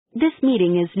This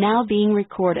meeting is now being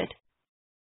recorded.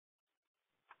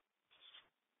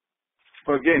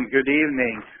 Well, again, good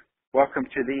evening. Welcome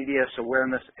to the EDS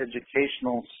Awareness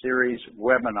Educational Series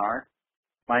webinar.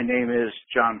 My name is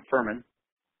John Furman.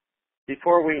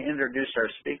 Before we introduce our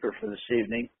speaker for this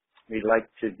evening, we'd like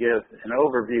to give an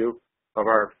overview of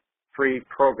our free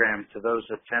program to those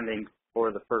attending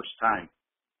for the first time.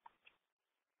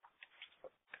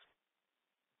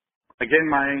 Again,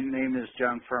 my name is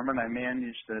John Furman. I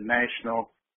manage the National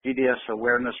EDS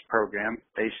Awareness Program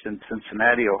based in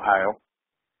Cincinnati, Ohio.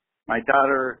 My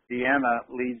daughter, Deanna,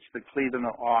 leads the Cleveland,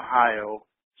 Ohio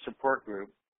support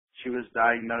group. She was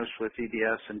diagnosed with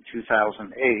EDS in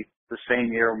 2008, the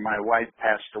same year my wife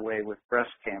passed away with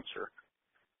breast cancer.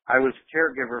 I was a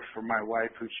caregiver for my wife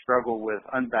who struggled with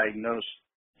undiagnosed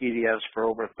EDS for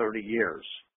over 30 years.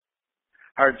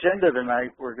 Our agenda tonight,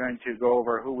 we're going to go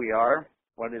over who we are,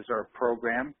 what is our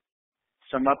program,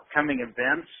 some upcoming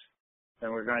events,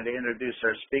 then we're going to introduce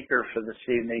our speaker for this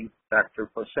evening, Dr.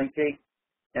 Pocinki,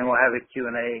 and we'll have a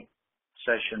Q&A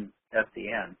session at the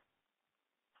end.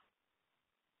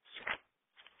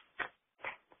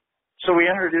 So we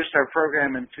introduced our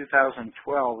program in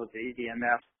 2012 at the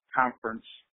EDNF conference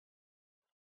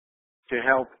to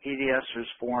help EDSers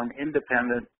form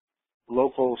independent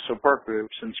local support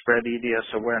groups and spread EDS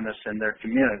awareness in their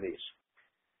communities.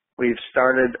 We've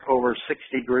started over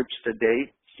 60 groups to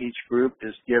date. Each group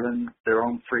is given their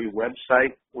own free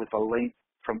website with a link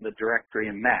from the directory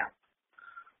and map.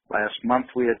 Last month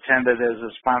we attended as a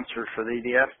sponsor for the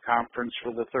EDF conference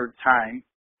for the third time.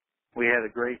 We had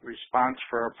a great response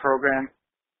for our program.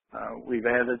 We've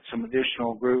added some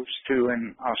additional groups, two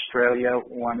in Australia,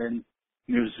 one in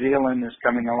New Zealand is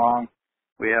coming along.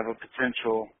 We have a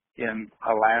potential in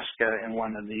Alaska and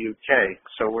one in the UK.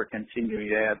 So we're continuing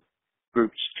to add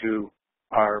groups to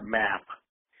our map.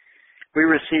 We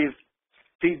received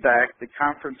feedback that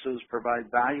conferences provide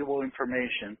valuable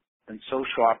information and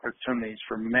social opportunities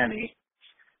for many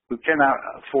who cannot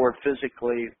afford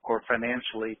physically or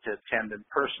financially to attend in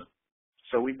person.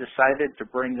 So we decided to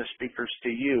bring the speakers to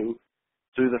you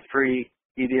through the free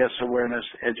EDS Awareness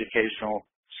Educational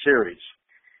Series.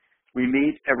 We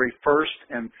meet every first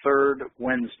and third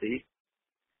Wednesday,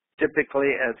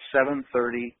 typically at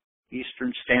 7:30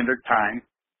 Eastern Standard Time.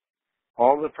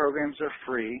 All the programs are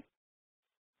free.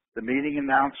 The meeting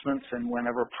announcements and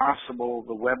whenever possible,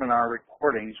 the webinar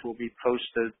recordings will be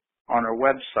posted on our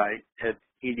website at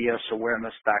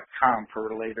edsawareness.com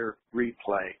for a later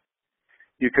replay.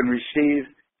 You can receive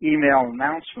email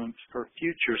announcements for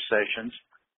future sessions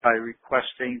by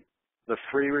requesting the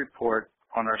free report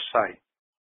on our site.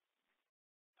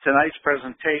 Tonight's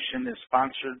presentation is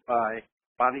sponsored by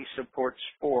Body Support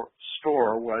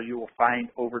Store, where you will find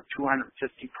over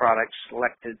 250 products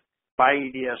selected by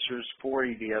EDSers for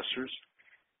EDSers.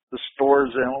 The store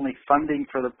is the only funding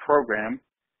for the program,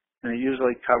 and it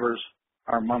usually covers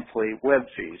our monthly web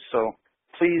fees. So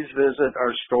please visit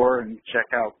our store and check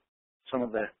out some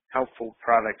of the helpful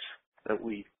products that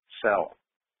we sell.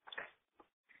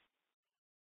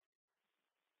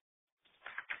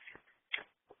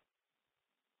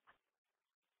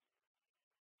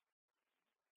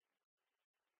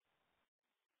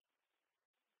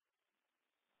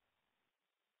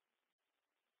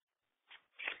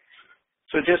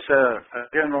 So just a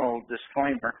general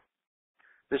disclaimer.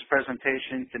 This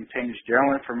presentation contains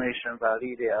general information about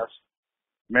EDS.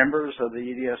 Members of the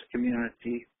EDS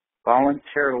community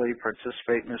voluntarily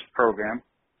participate in this program.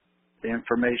 The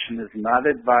information is not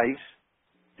advice.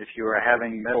 If you are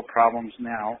having mental problems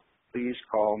now, please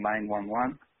call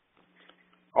 911.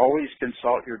 Always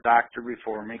consult your doctor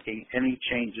before making any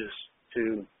changes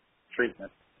to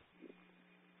treatment.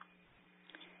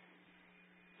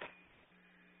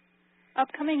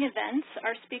 Upcoming events,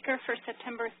 our speaker for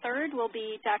September 3rd will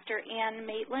be Dr. Ann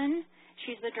Maitland.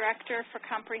 She's the Director for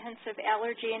Comprehensive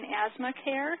Allergy and Asthma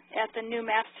Care at the new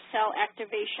Mast Cell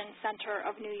Activation Center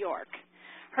of New York.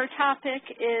 Her topic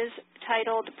is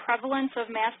titled Prevalence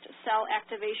of Mast Cell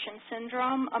Activation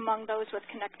Syndrome Among Those with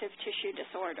Connective Tissue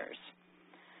Disorders.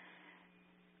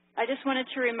 I just wanted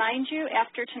to remind you,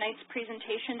 after tonight's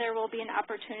presentation, there will be an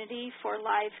opportunity for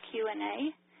live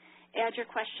Q&A. Add your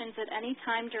questions at any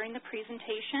time during the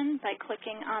presentation by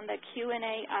clicking on the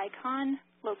Q&A icon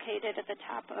located at the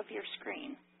top of your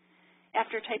screen.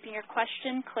 After typing your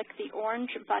question, click the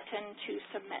orange button to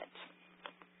submit.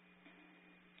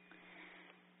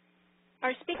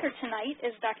 Our speaker tonight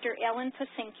is Dr. Alan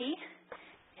Pocinki.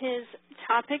 His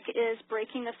topic is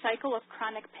breaking the cycle of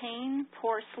chronic pain,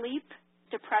 poor sleep,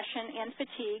 depression, and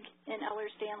fatigue in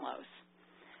Ehlers-Danlos.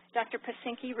 Dr.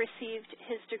 Pocinki received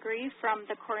his degree from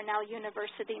the Cornell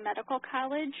University Medical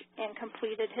College and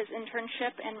completed his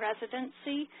internship and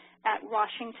residency at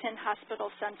Washington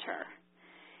Hospital Center.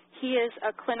 He is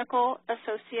a clinical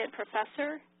associate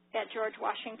professor at George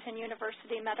Washington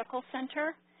University Medical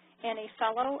Center and a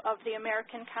fellow of the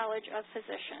American College of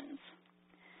Physicians.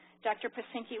 Dr.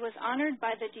 Pocinki was honored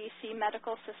by the DC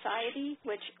Medical Society,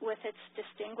 with its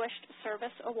Distinguished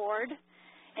Service Award,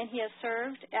 and he has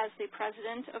served as the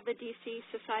president of the DC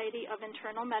Society of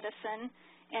Internal Medicine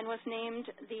and was named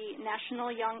the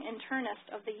National Young Internist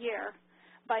of the Year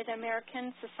by the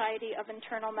American Society of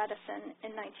Internal Medicine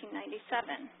in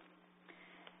 1997.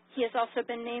 He has also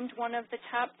been named one of the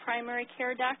top primary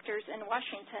care doctors in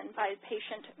Washington by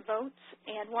Patient Votes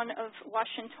and one of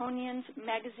Washingtonian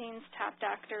Magazine's top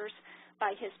doctors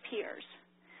by his peers.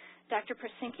 Dr.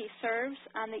 Pocinki serves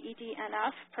on the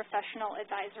EDNF Professional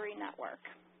Advisory Network.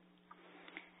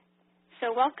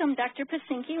 So welcome, Dr.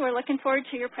 Pocinki. We're looking forward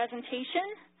to your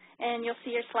presentation, and you'll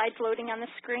see your slides loading on the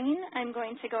screen. I'm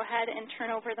going to go ahead and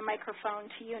turn over the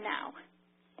microphone to you now.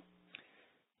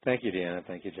 Thank you, Deanna.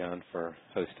 Thank you, John, for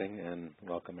hosting, and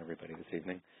welcome everybody this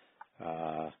evening.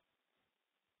 I'm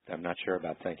not sure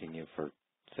about thanking you for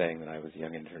saying that I was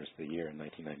Young Internist of the Year in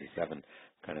 1997.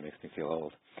 Kind of makes me feel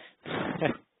old.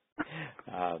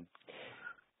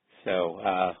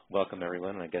 Welcome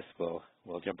everyone, and I guess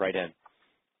we'll jump right in.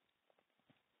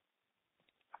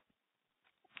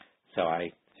 So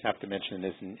I have to mention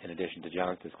this in addition to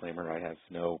John's disclaimer. I have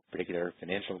no particular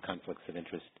financial conflicts of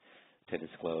interest to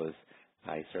disclose.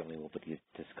 I certainly will be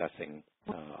discussing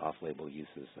off-label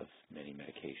uses of many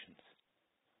medications.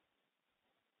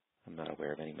 I'm not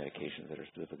aware of any medications that are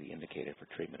specifically indicated for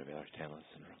treatment of Ehlers-Danlos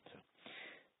syndrome.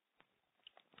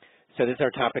 So this is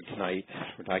our topic tonight.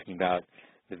 We're talking about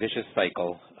the vicious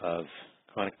cycle of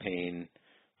chronic pain,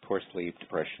 poor sleep,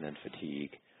 depression, and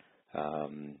fatigue,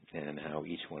 and how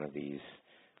each one of these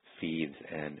feeds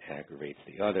and aggravates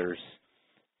the others,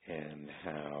 and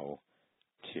how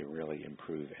to really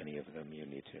improve any of them, you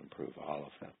need to improve all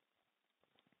of them.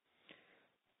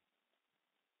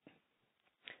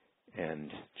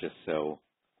 And just so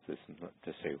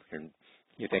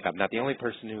you think I'm not the only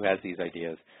person who has these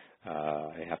ideas,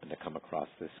 I happen to come across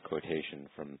this quotation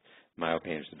from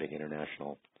Myopain, the big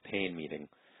international pain meeting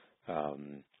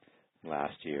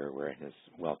last year, where in his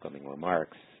welcoming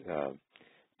remarks,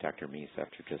 Dr. Meese,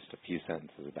 after just a few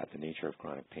sentences about the nature of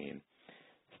chronic pain,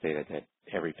 stated that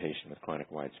every patient with chronic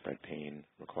widespread pain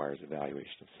requires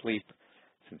evaluation of sleep,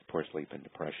 since poor sleep and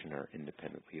depression are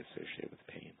independently associated with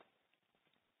pain.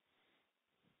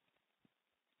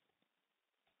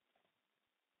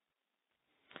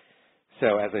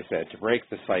 So as I said, to break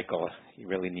the cycle, you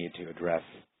really need to address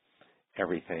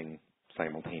everything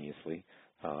simultaneously.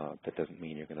 That doesn't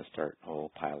mean you're going to start a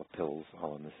whole pile of pills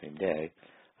all in the same day,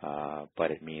 but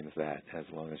it means that as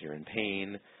long as you're in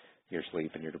pain, your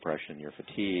sleep and your depression and your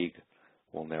fatigue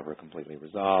will never completely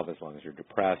resolve. As long as you're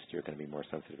depressed, you're going to be more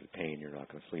sensitive to pain, you're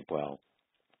not going to sleep well,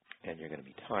 and you're going to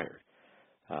be tired.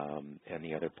 And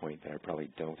the other point that I probably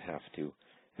don't have to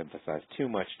emphasize too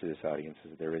much to this audience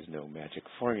is that there is no magic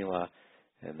formula,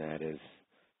 and that is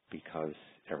because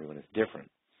everyone is different.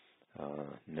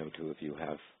 No two of you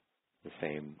have the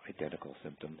same identical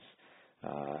symptoms,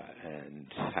 and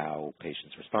how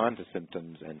patients respond to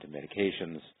symptoms and to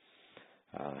medications,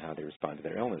 how they respond to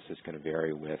their illness is going to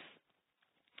vary with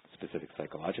specific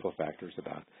psychological factors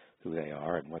about who they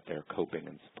are and what their coping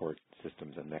and support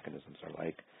systems and mechanisms are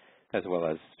like, as well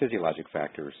as physiologic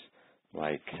factors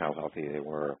like how healthy they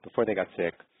were before they got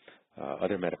sick,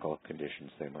 other medical conditions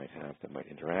they might have that might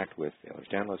interact with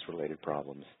Ehlers-Danlos related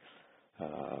problems,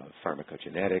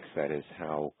 pharmacogenetics, that is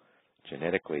how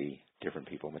genetically different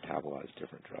people metabolize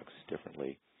different drugs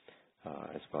differently,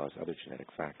 as well as other genetic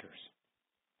factors.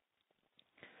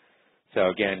 So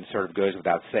again, sort of goes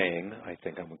without saying, I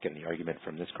think I'm getting the argument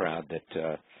from this crowd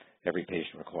that every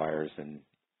patient requires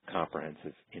a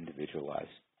comprehensive, individualized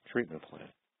treatment plan.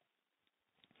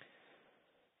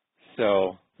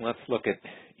 So let's look at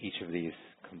each of these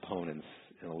components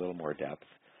in a little more depth.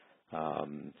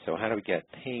 So how do we get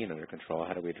pain under control?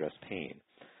 How do we address pain?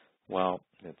 Well,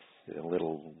 it's a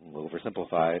little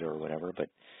oversimplified or whatever, but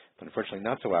unfortunately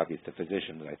not so obvious to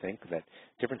physicians, I think, that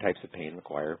different types of pain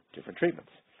require different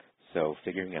treatments. So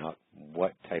figuring out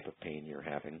what type of pain you're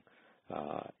having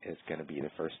is going to be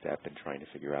the first step in trying to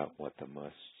figure out what the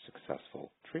most successful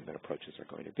treatment approaches are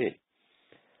going to be.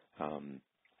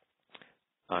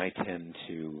 I tend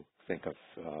to think of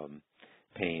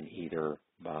pain either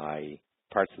by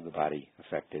parts of the body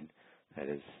affected, that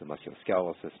is the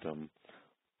musculoskeletal system,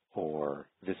 or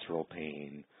visceral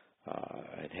pain,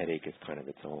 And headache is kind of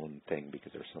its own thing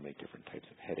because there's so many different types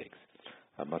of headaches.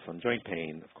 Muscle and joint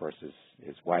pain, of course,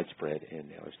 is widespread in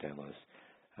Ehlers-Danlos,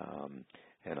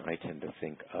 and I tend to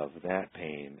think of that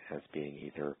pain as being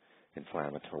either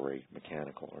inflammatory,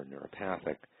 mechanical, or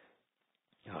neuropathic.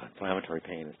 Inflammatory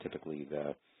pain is typically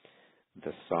the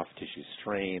soft tissue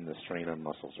strain, the strain on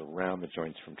muscles around the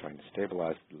joints from trying to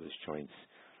stabilize those joints.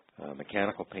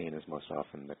 Mechanical pain is most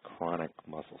often the chronic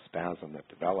muscle spasm that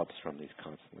develops from these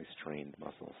constantly strained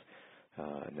muscles.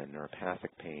 And then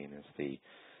neuropathic pain is the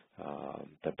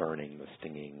burning, the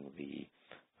stinging, the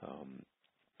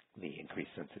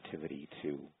increased sensitivity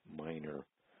to minor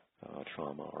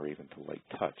trauma or even to light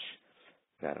touch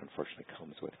that unfortunately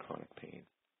comes with chronic pain.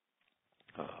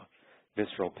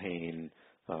 Visceral pain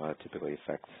typically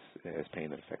is pain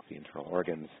that affects the internal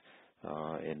organs.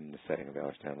 In the setting of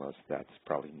Ehlers-Danlos, that's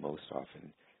probably most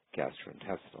often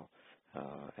gastrointestinal,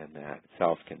 and that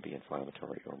itself can be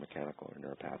inflammatory or mechanical or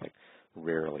neuropathic.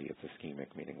 Rarely it's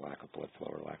ischemic, meaning lack of blood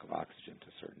flow or lack of oxygen to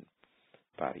certain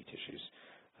body tissues.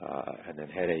 And then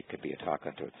headache could be a talk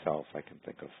unto itself. I can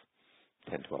think of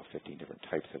 10, 12, 15 different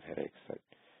types of headaches that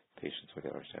patients with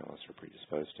Ehlers-Danlos are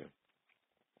predisposed to.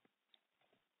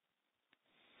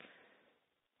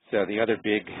 So the other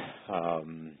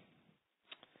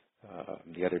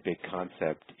big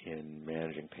concept in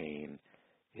managing pain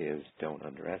is don't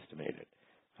underestimate it.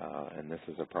 And this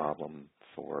is a problem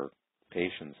for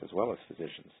patients as well as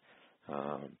physicians.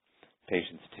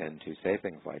 Patients tend to say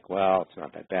things like, well, it's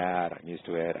not that bad, I'm used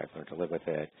to it, I've learned to live with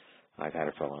it, I've had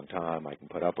it for a long time, I can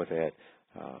put up with it,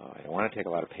 I don't want to take a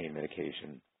lot of pain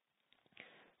medication.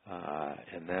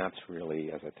 And that's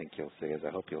really, as I think you'll see, as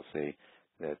I hope you'll see,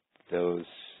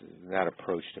 that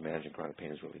approach to managing chronic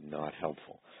pain is really not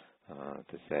helpful.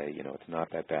 To say, it's not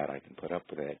that bad, I can put up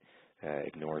with it,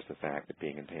 ignores the fact that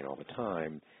being in pain all the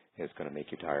time is going to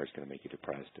make you tired, it's going to make you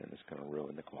depressed, and it's going to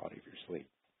ruin the quality of your sleep.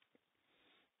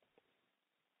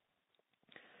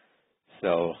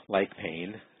 So, like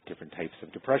pain, different types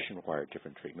of depression require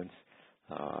different treatments.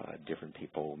 Different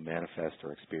people manifest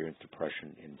or experience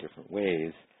depression in different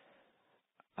ways.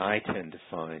 I tend to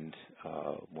find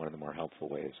one of the more helpful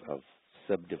ways of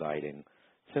subdividing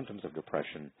symptoms of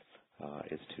depression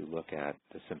is to look at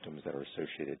the symptoms that are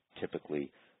associated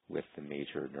typically with the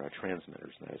major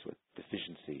neurotransmitters, and that is with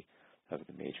deficiency of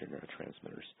the major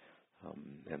neurotransmitters.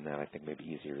 And that I think may be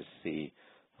easier to see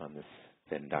on this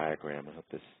Venn diagram. I hope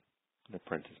the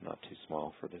print is not too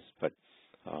small for this, but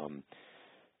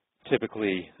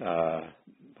typically the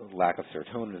lack of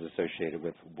serotonin is associated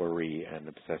with worry and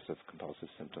obsessive compulsive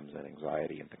symptoms and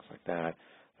anxiety and things like that.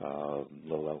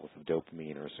 Low levels of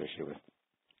dopamine are associated with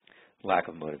lack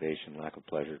of motivation, lack of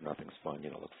pleasure, nothing's fun,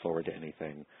 look forward to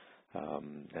anything.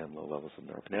 And low levels of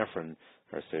norepinephrine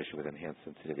are associated with enhanced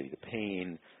sensitivity to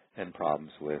pain and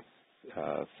problems with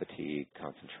fatigue,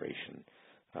 concentration,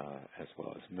 as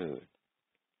well as mood.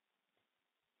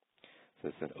 So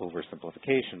it's an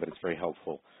oversimplification, but it's very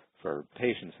helpful for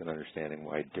patients in understanding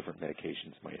why different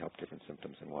medications might help different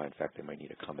symptoms and why, in fact, they might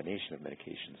need a combination of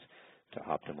medications to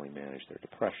optimally manage their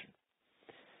depression.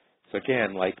 So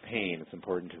again, like pain, it's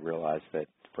important to realize that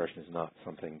depression is not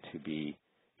something to be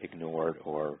ignored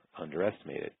or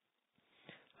underestimated.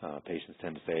 Patients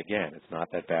tend to say, again, it's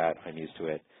not that bad, I'm used to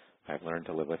it, I've learned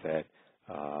to live with it,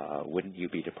 wouldn't you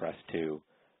be depressed too?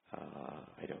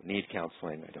 I don't need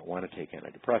counseling, I don't want to take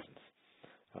antidepressants.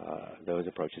 Those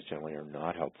approaches generally are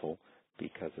not helpful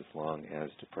because as long as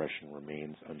depression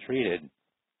remains untreated,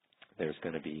 there's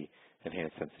going to be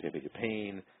enhanced sensitivity to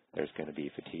pain, there's going to be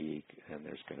fatigue, and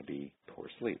there's going to be poor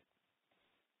sleep.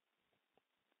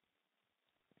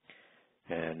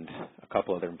 And a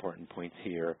couple other important points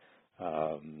here.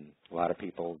 A lot of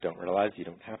people don't realize you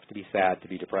don't have to be sad to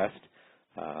be depressed.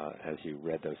 As you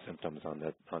read those symptoms on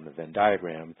the Venn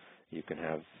diagram, you can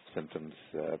have symptoms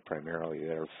primarily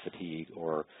that are fatigue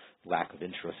or lack of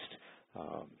interest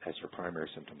as your primary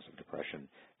symptoms of depression.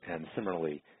 And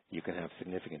similarly, you can have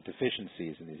significant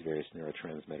deficiencies in these various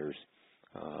neurotransmitters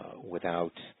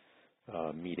without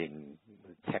meeting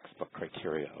the textbook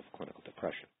criteria of clinical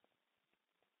depression.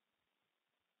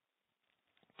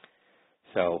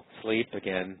 So sleep,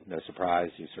 again, no surprise.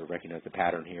 You sort of recognize the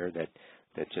pattern here that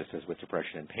just as with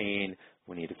depression and pain,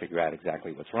 we need to figure out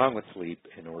exactly what's wrong with sleep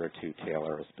in order to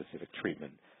tailor a specific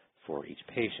treatment for each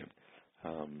patient.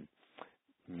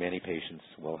 Many patients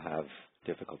will have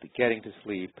difficulty getting to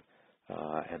sleep,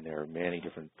 and there are many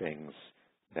different things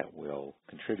that will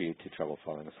contribute to trouble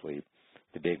falling asleep,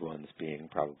 the big ones being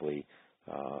probably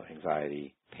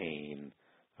anxiety, pain,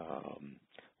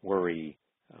 worry,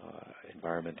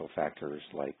 environmental factors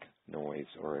like noise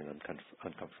or an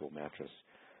uncomfortable mattress,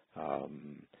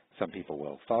 Some people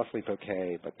will fall asleep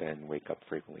okay, but then wake up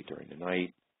frequently during the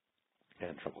night,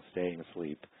 and trouble staying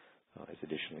asleep is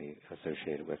additionally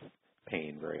associated with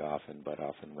pain very often, but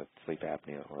often with sleep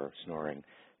apnea or snoring.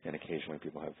 And occasionally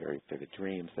people have very vivid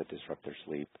dreams that disrupt their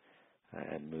sleep,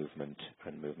 and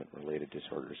movement-related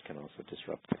disorders can also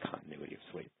disrupt the continuity of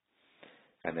sleep.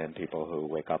 And then people who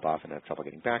wake up often have trouble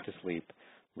getting back to sleep.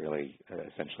 Really,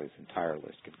 essentially, this entire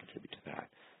list can contribute to that.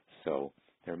 So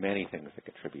there are many things that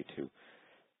contribute to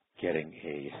getting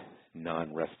a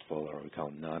non-restful, or what we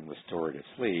call non-restorative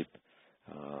sleep.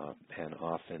 And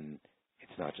often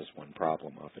it's not just one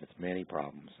problem. Often it's many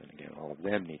problems. And again, all of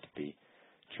them need to be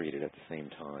treated at the same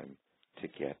time to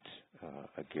get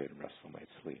a good restful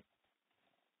night's sleep.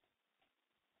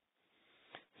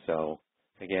 So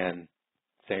again,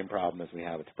 same problem as we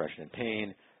have with depression and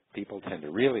pain. People tend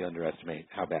to really underestimate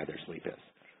how bad their sleep is.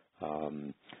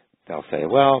 They'll say,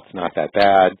 well, it's not that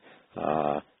bad.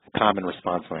 A common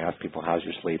response when I ask people, how's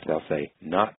your sleep? They'll say,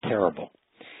 not terrible.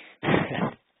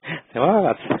 Well,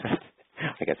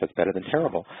 I guess that's better than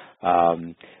terrible.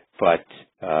 But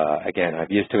again, I'm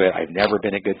used to it. I've never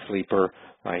been a good sleeper.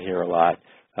 I hear a lot.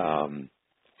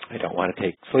 I don't want to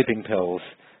take sleeping pills.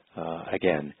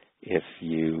 Again, if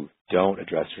you don't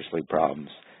address your sleep problems,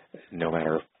 no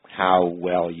matter how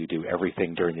well you do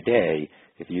everything during the day,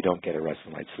 if you don't get a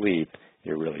restful night's sleep,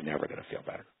 you're really never going to feel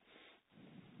better.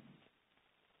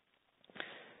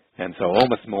 And so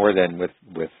almost more than with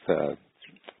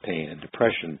pain and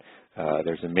depression,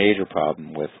 there's a major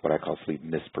problem with what I call sleep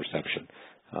misperception,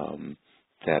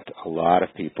 that a lot of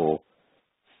people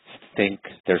think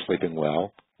they're sleeping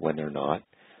well when they're not.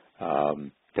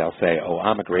 They'll say, oh,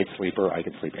 I'm a great sleeper. I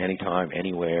can sleep anytime,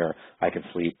 anywhere. I can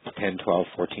sleep 10, 12,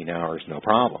 14 hours, no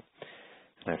problem.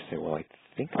 And I say, well, I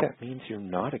think that means you're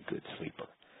not a good sleeper.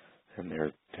 And they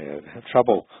have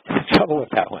trouble with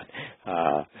that one.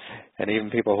 And even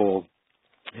people who will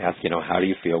ask, how do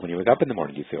you feel when you wake up in the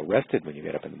morning? Do you feel rested when you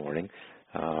get up in the morning?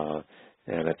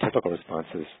 And a typical response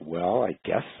is, well, I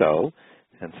guess so.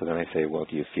 And so then I say, well,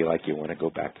 do you feel like you want to go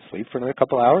back to sleep for another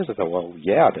couple hours? I thought, well,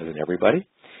 yeah, doesn't everybody?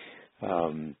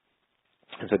 And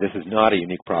so this is not a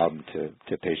unique problem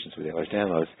to patients with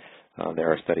Ehlers-Danlos.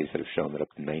 There are studies that have shown that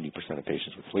up to 90% of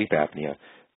patients with sleep apnea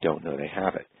don't know they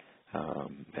have it.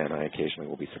 And I occasionally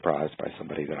will be surprised by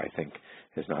somebody that I think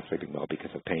is not sleeping well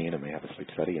because of pain, and they have a sleep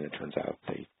study, and it turns out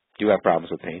they do have problems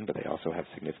with pain, but they also have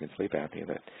significant sleep apnea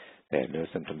that they had no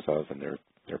symptoms of and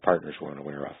their partners were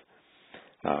unaware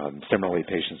of. Similarly,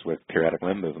 patients with periodic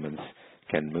limb movements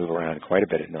can move around quite a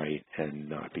bit at night and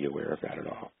not be aware of that at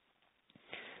all.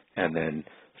 And then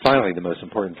finally, the most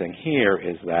important thing here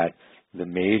is that the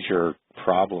major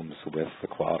problems with the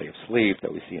quality of sleep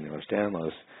that we see in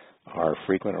Ehlers-Danlos are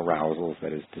frequent arousals,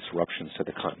 that is, disruptions to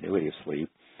the continuity of sleep,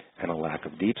 and a lack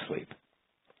of deep sleep.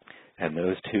 And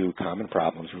those two common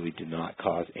problems really do not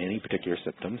cause any particular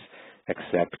symptoms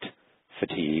except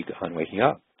fatigue on waking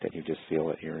up, that you just feel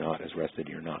that you're not as rested,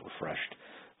 you're not refreshed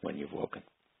when you've woken.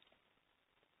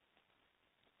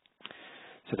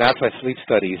 So that's why sleep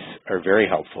studies are very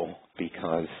helpful,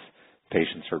 because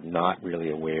patients are not really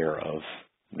aware of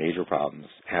major problems: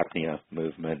 apnea,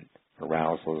 movement,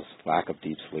 arousals, lack of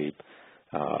deep sleep.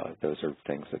 Those are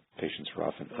things that patients are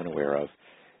often unaware of,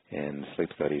 and sleep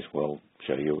studies will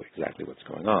show you exactly what's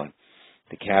going on.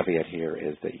 The caveat here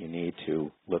is that you need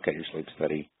to look at your sleep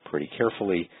study pretty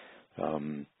carefully.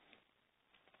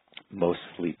 Most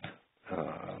sleep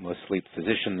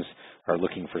physicians are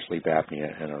looking for sleep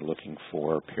apnea and are looking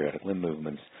for periodic limb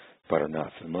movements, but are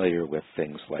not familiar with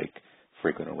things like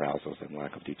frequent arousals and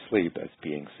lack of deep sleep as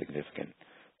being significant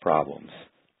problems.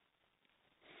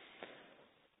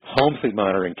 Home sleep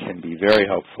monitoring can be very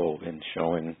helpful in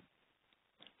showing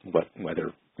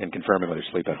confirming whether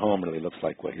sleep at home really looks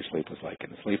like what your sleep was like in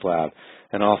the sleep lab,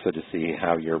 and also to see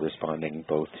how you're responding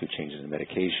both to changes in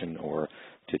medication or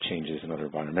to changes in other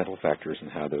environmental factors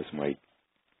and how those might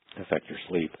affect your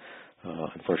sleep.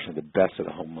 Unfortunately, the best of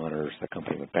the home monitors, the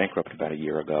company went bankrupt about a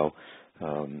year ago.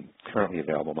 Currently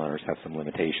available monitors have some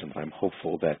limitations. I'm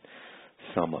hopeful that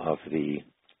some of the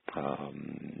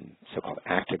so-called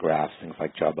actigraphs, things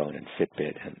like Jawbone and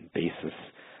Fitbit and Basis,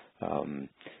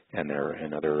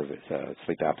 and other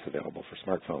sleep apps available for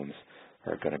smartphones,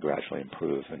 are going to gradually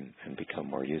improve and become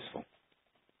more useful.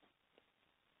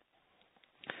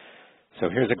 So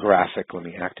here's a graphic. Let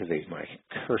me activate my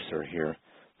cursor here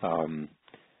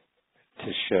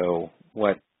to show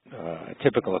what a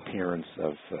typical appearance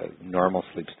of a normal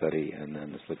sleep study and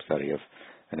then the sleep study of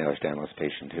an Ehlers-Danlos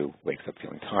patient who wakes up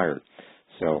feeling tired.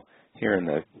 So here in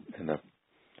the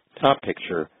top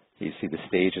picture, you see the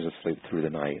stages of sleep through the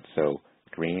night. So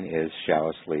green is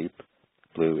shallow sleep,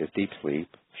 blue is deep sleep,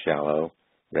 shallow.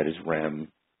 Red is REM,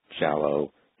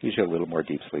 shallow. Usually a little more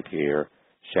deep sleep here.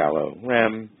 Shallow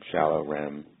REM, shallow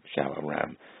REM, shallow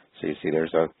REM. So you see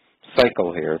there's a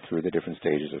cycle here through the different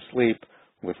stages of sleep,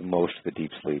 with most of the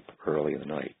deep sleep early in the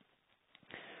night.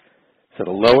 So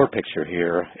the lower picture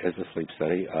here is a sleep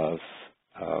study of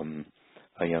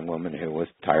a young woman who was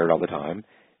tired all the time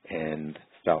and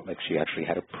felt like she actually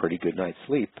had a pretty good night's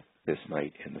sleep this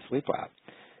night in the sleep lab.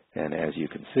 And as you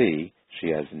can see, she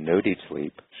has no deep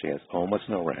sleep. She has almost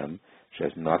no REM. She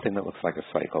has nothing that looks like a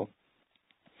cycle.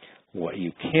 What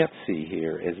you can't see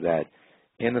here is that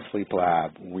in the sleep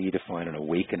lab, we define an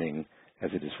awakening as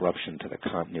a disruption to the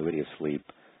continuity of sleep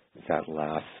that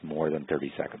lasts more than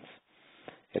 30 seconds.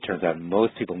 It turns out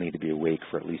most people need to be awake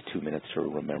for at least 2 minutes to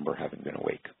remember having been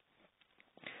awake.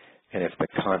 And if the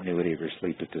continuity of your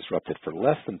sleep is disrupted for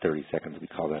less than 30 seconds, we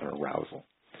call that an arousal.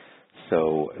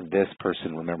 So this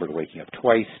person remembered waking up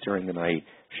twice during the night.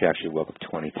 She actually woke up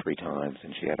 23 times,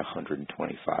 and she had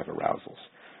 125 arousals.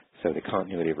 So the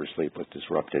continuity of her sleep was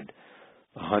disrupted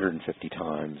 150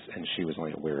 times, and she was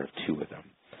only aware of 2 of them.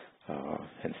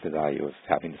 Hence the value of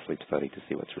having the sleep study to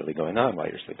see what's really going on while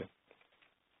you're sleeping.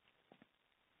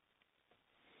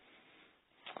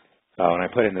 Oh, and I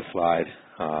put in this slide,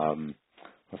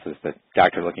 this is the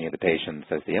doctor looking at the patient,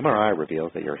 says the MRI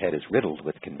reveals that your head is riddled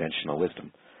with conventional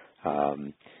wisdom.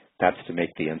 That's to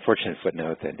make the unfortunate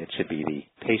footnote that it should be the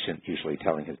patient usually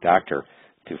telling his doctor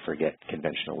to forget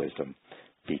conventional wisdom,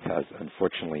 because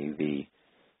unfortunately the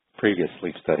previous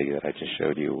sleep study that I just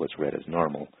showed you was read as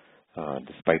normal,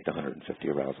 despite the 150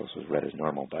 arousals, was read as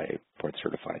normal by a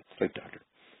board-certified sleep doctor.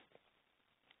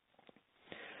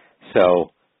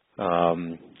 So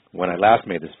when I last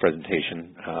made this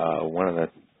presentation, one of the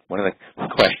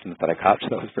questions that I caught,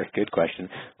 that was a very good question,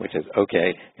 which is,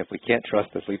 okay, if we can't trust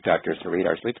the sleep doctors to read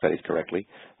our sleep studies correctly,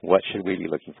 what should we be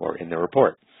looking for in the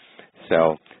report?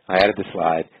 So I added the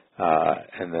slide,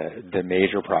 and the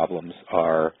major problems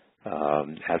are,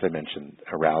 as I mentioned,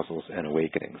 arousals and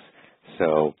awakenings.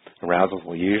 So arousals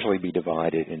will usually be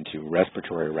divided into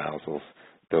respiratory arousals,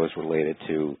 those related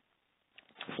to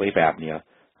sleep apnea,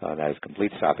 that is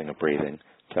complete stopping of breathing,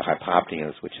 to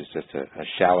hypopneas, which is just a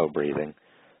shallow breathing.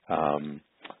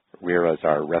 RERAs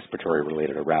are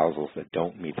respiratory-related arousals that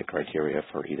don't meet the criteria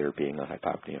for either being a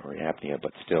hypopnea or apnea,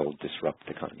 but still disrupt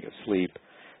the continuity of sleep,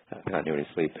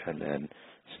 and then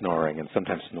snoring. And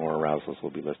sometimes snore arousals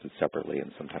will be listed separately,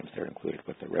 and sometimes they're included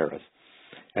with the RERAs.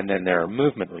 And then there are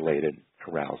movement-related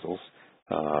arousals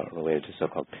related to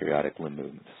so-called periodic limb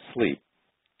movements of sleep.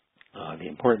 The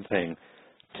important thing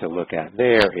to look at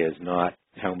there is not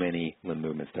how many limb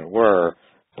movements there were,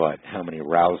 but how many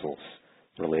arousals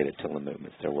related to limb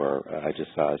movements there were. I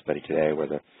just saw a study today where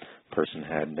the person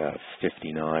had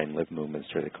 59 limb movements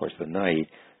during the course of the night,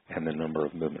 and the number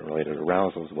of movement-related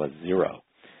arousals was 0.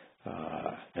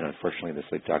 And unfortunately, the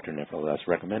sleep doctor nevertheless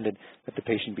recommended that the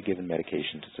patient be given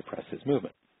medication to suppress his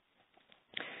movement.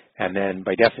 And then,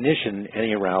 by definition,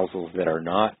 any arousals that are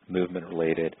not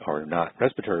movement-related or not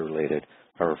respiratory-related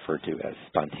are referred to as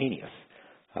spontaneous.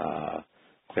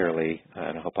 Clearly,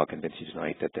 and I hope I'll convince you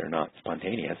tonight that they're not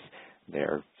spontaneous.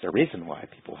 There's a reason why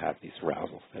people have these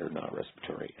arousals that are not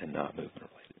respiratory and not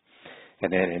movement-related.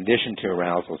 And then, in addition to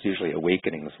arousals, usually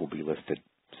awakenings will be listed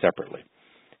separately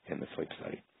in the sleep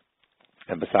study.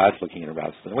 And besides looking at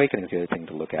arousals and awakenings, the other thing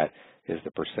to look at is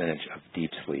the percentage of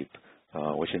deep sleep,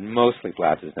 which in most sleep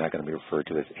labs is not going to be referred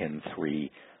to as N3.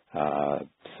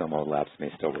 Some old labs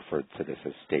may still refer to this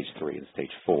as stage 3 and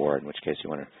stage 4, in which case you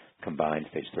want to combine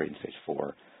stage 3 and stage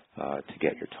 4 to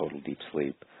get your total deep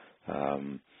sleep.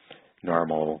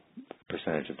 Normal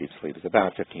percentage of deep sleep is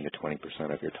about 15 to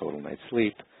 20% of your total night's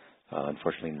sleep.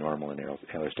 Unfortunately, normal in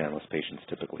Ehlers-Danlos patients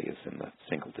typically is in the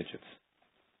single digits.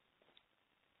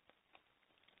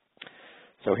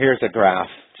 So here's a graph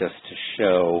just to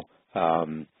show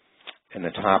in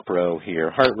the top row here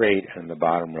heart rate, and in the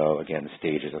bottom row, again,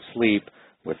 stages of sleep,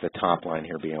 with the top line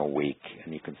here being awake.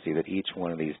 And you can see that each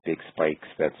one of these big spikes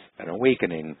that's an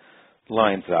awakening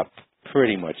lines up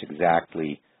pretty much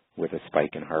exactly with a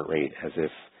spike in heart rate, as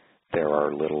if there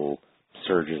are little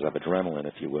surges of adrenaline,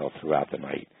 if you will, throughout the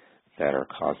night that are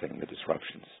causing the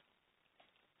disruptions.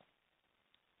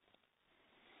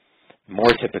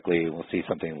 More typically, we'll see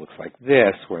something that looks like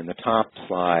this, where in the top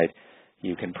slide,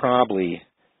 you can probably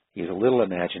use a little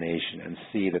imagination and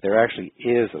see that there actually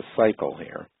is a cycle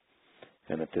here,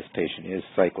 and that this patient is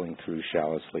cycling through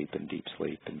shallow sleep and deep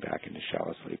sleep and back into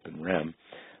shallow sleep and REM.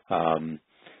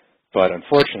 But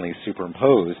unfortunately,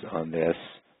 superimposed on this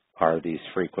are these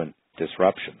frequent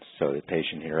disruptions. So the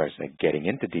patient here is getting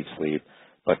into deep sleep,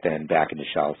 but then back into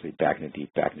shallow sleep, back into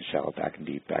deep, back into shallow, back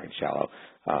into deep, back into shallow.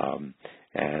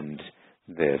 And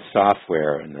the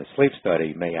software in the sleep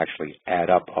study may actually add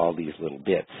up all these little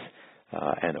bits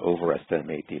and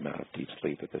overestimate the amount of deep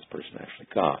sleep that this person actually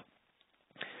got.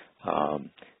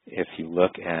 If you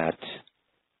look at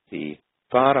the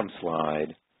bottom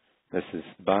slide, this is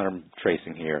bottom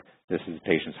tracing here, this is the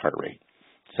patient's heart rate.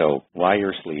 So while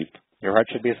you're asleep, your heart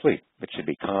should be asleep. It should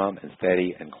be calm and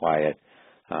steady and quiet.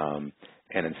 And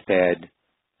instead,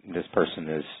 this person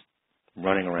is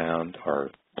running around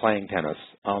or playing tennis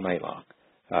all night long.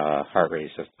 Heart rate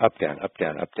is just up, down, up,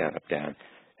 down, up, down, up, down.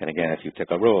 And again, if you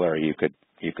took a ruler, you could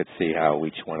see how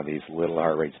each one of these little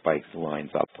heart rate spikes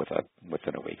lines up with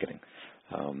an awakening.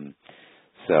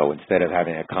 So instead of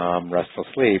having a calm, restful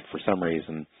sleep, for some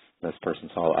reason, this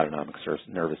person's whole autonomic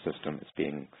nervous system is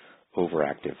being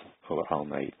overactive all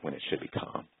night when it should be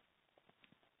calm.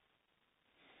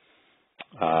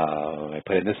 I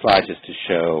put in this slide just to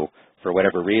show, for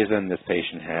whatever reason, this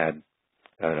patient had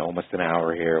almost an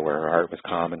hour here where her heart was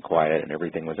calm and quiet and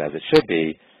everything was as it should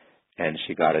be, and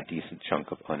she got a decent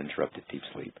chunk of uninterrupted deep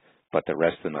sleep. But the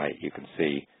rest of the night, you can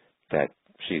see that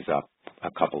she's up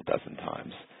a couple dozen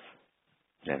times,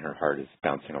 and her heart is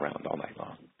bouncing around all night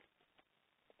long.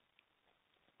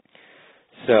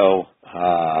 So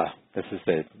this is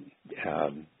the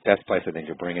best place, I think,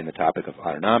 to bring in the topic of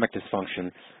autonomic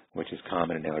dysfunction, which is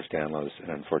common in Ehlers-Danlos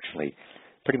and unfortunately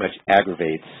pretty much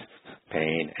aggravates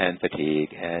pain and fatigue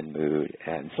and mood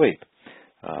and sleep.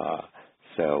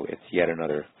 So it's yet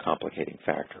another complicating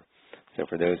factor. So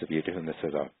for those of you to whom this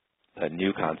is a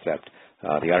new concept,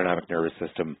 the autonomic nervous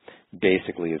system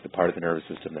basically is the part of the nervous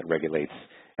system that regulates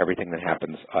everything that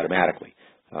happens automatically.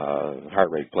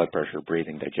 Heart rate, blood pressure,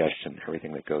 breathing, digestion,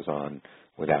 everything that goes on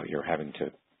without your having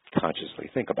to consciously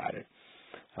think about it.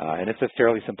 And it's a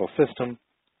fairly simple system.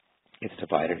 It's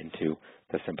divided into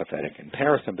the sympathetic and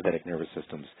parasympathetic nervous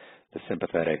systems. The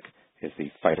sympathetic is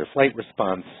the fight or flight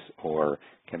response, or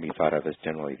can be thought of as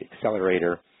generally the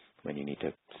accelerator. When you need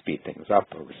to speed things up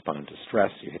or respond to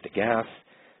stress, you hit the gas.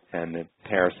 And the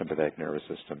parasympathetic nervous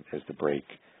system is the brake.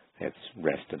 It's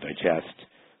rest and digest.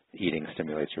 Eating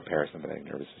stimulates your parasympathetic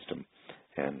nervous system.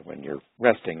 And when you're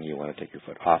resting, you want to take your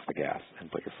foot off the gas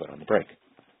and put your foot on the brake.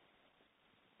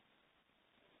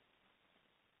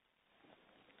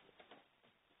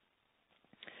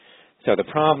 So the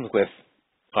problem with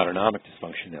autonomic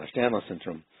dysfunction in Ehlers-Danlos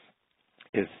syndrome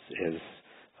is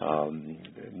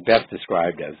best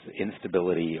described as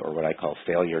instability, or what I call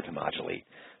failure to modulate,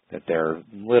 that there are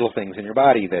little things in your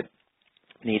body that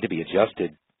need to be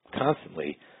adjusted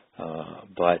constantly,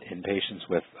 but in patients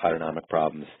with autonomic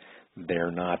problems,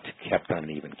 they're not kept on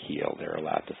an even keel. They're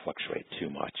allowed to fluctuate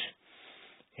too much.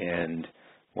 And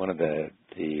one of the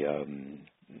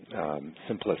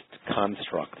simplest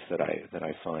constructs that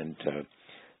I find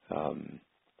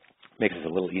makes it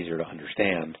a little easier to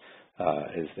understand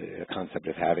is the concept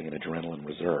of having an adrenaline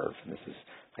reserve. And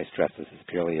I stress this is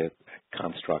purely a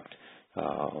construct.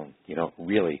 You don't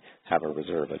really have a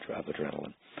reserve of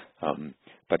adrenaline.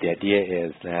 But the idea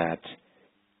is that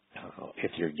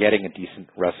if you're getting a decent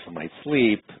restful night's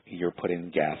sleep, you're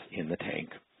putting gas in the tank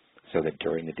so that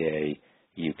during the day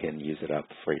you can use it up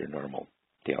for your normal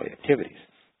daily activities.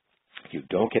 If you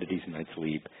don't get a decent night's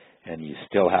sleep and you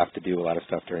still have to do a lot of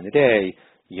stuff during the day,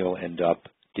 you'll end up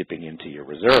dipping into your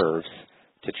reserves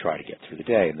to try to get through the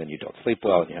day, and then you don't sleep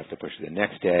well and you have to push it the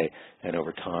next day, and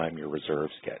over time your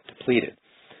reserves get depleted.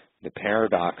 The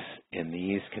paradox in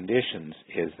these conditions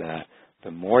is that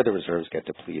the more the reserves get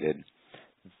depleted,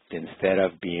 instead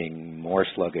of being more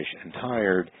sluggish and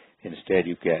tired, instead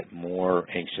you get more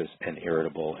anxious and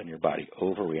irritable, and your body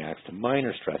overreacts to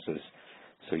minor stresses.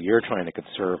 So you're trying to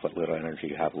conserve what little energy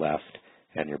you have left,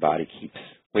 and your body keeps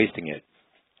wasting it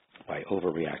by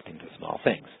overreacting to small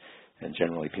things. And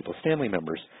generally, people's family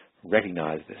members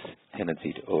recognize this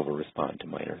tendency to over-respond to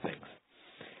minor things.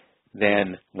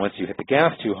 Then, once you hit the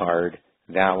gas too hard,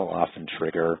 that will often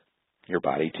trigger your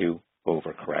body to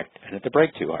overcorrect and hit the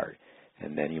brake too hard.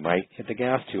 And then you might hit the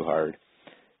gas too hard.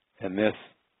 And this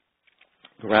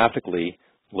graphically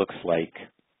looks like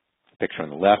the picture on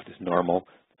the left is normal.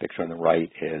 The picture on the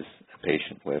right is a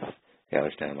patient with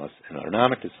Ehlers-Danlos and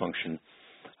autonomic dysfunction.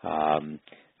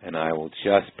 And I will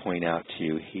just point out to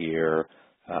you here,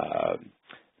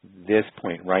 this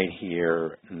point right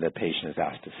here, the patient is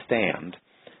asked to stand.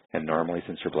 And normally,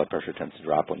 since your blood pressure tends to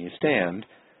drop when you stand,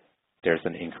 there's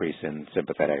an increase in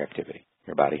sympathetic activity.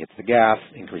 Your body hits the gas,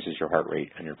 increases your heart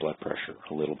rate and your blood pressure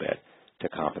a little bit to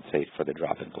compensate for the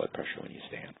drop in blood pressure when you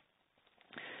stand.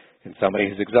 In somebody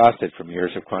who's exhausted from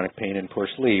years of chronic pain and poor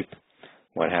sleep,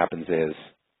 what happens is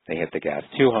they hit the gas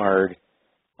too hard.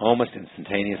 Almost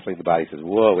instantaneously, the body says,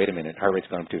 whoa, wait a minute, heart rate's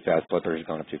gone up too fast, blood pressure's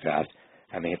gone up too fast,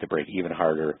 and they hit the brake even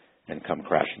harder, and come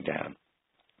crashing down.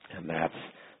 And that's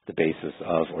the basis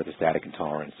of orthostatic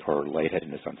intolerance or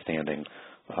lightheadedness on standing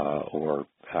or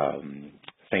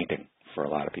fainting for a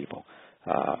lot of people.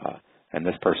 And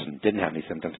this person didn't have any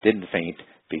symptoms, didn't faint,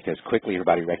 because quickly her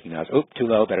body recognized, oh, too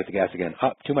low, better hit the gas again.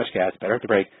 Oh, too much gas, better hit the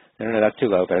brake. No, that's too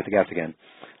low, better hit the gas again.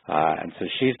 And so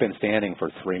she's been standing for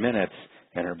 3 minutes,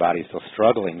 and her body's still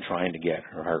struggling, trying to get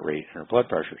her heart rate and her blood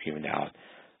pressure evened out.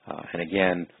 And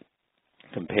again,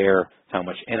 compare how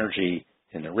much energy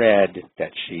in the red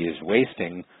that she is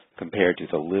wasting compared to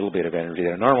the little bit of energy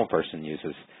that a normal person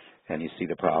uses, and you see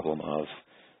the problem of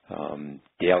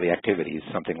daily activities,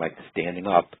 something like standing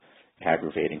up,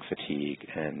 aggravating fatigue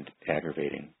and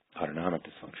aggravating autonomic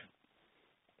dysfunction.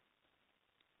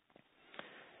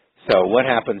 So what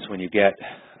happens when you get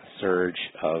a surge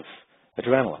of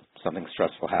adrenaline? Something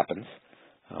stressful happens.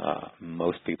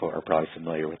 Most people are probably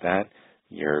familiar with that.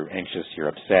 You're anxious, you're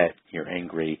upset, you're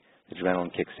angry,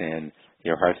 adrenaline kicks in,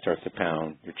 your heart starts to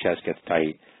pound, your chest gets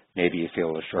tight, maybe you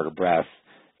feel a shorter breath,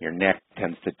 your neck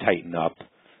tends to tighten up,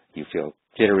 you feel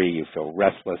jittery, you feel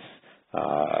restless,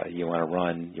 you want to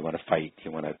run, you want to fight,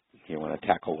 you want to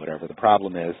tackle whatever the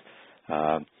problem is.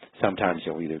 Sometimes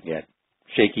you'll either get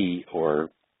shaky or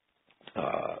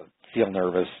feel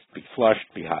nervous, be flushed,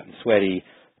 be hot and sweaty,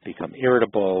 become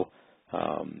irritable.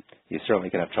 You certainly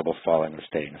can have trouble falling or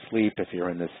staying asleep if you're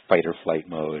in this fight or flight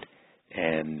mode.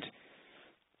 And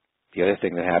the other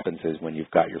thing that happens is when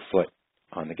you've got your foot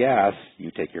on the gas,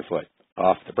 you take your foot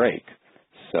off the brake.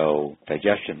 So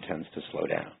digestion tends to slow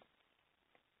down.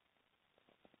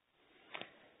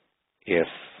 If,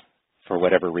 for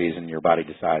whatever reason, your body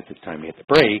decides it's time to hit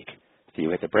the brake, so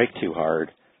you hit the brake too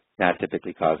hard, that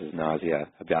typically causes nausea,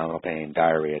 abdominal pain,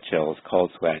 diarrhea, chills,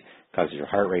 cold sweat, causes your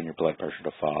heart rate and your blood pressure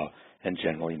to fall, and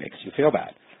generally makes you feel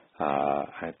bad.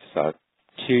 I saw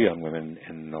 2 young women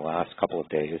in the last couple of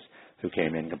days who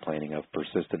came in complaining of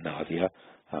persistent nausea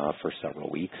for several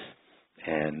weeks,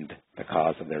 and the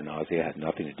cause of their nausea had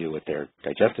nothing to do with their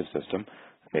digestive system.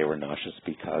 They were nauseous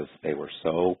because they were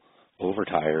so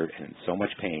overtired and in so much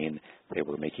pain. They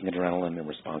were making adrenaline in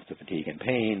response to fatigue and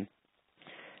pain.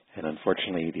 And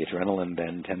unfortunately, the adrenaline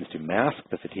then tends to mask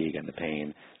the fatigue and the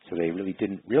pain, so they really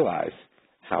didn't realize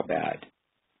how bad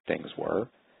things were.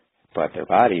 But their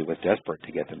body was desperate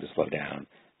to get them to slow down,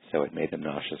 so it made them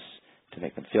nauseous to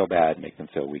make them feel bad, make them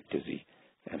feel weak, dizzy,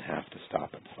 and have to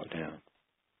stop and slow down.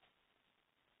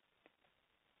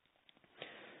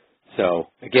 So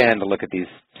again, to look at these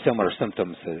similar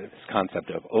symptoms, this concept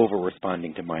of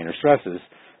over-responding to minor stresses,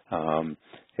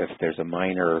 if there's a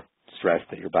minor stress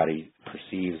that your body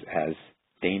perceives as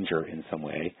danger in some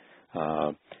way,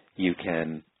 you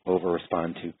can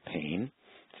over-respond to pain.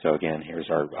 So again, here's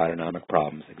our autonomic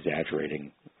problems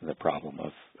exaggerating the problem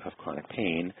of chronic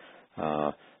pain.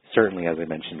 Certainly, as I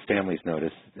mentioned, families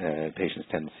notice patients'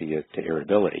 tendency to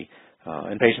irritability.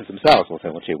 And patients themselves will say,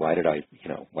 well, gee, why did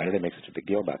they make such a big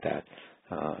deal about that?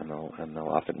 And they'll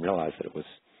often realize that it was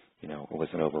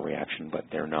an overreaction, but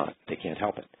they can't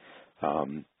help it.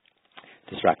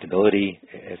 Distractibility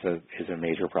is a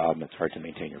major problem. It's hard to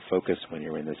maintain your focus when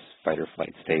you're in this fight or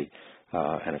flight state.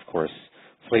 And of course,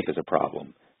 sleep is a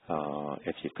problem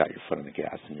if you've got your foot on the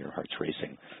gas and your heart's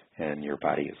racing and your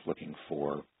body is looking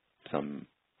for some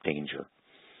danger.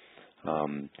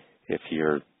 If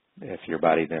your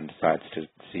body then decides to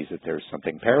see that there's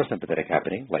something parasympathetic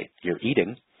happening, like you're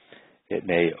eating, it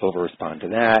may over-respond to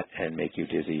that and make you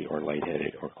dizzy or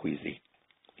lightheaded or queasy.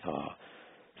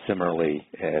 Similarly,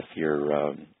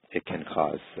 it can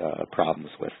cause problems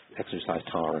with exercise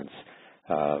tolerance.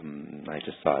 I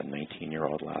just saw a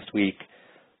 19-year-old last week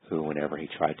who, whenever he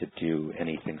tried to do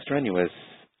anything strenuous,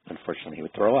 unfortunately he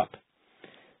would throw up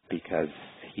because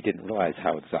he didn't realize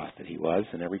how exhausted he was,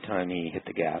 and every time he hit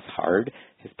the gas hard,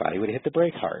 his body would hit the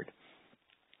brake hard.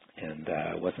 And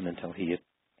it wasn't until he had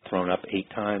thrown up 8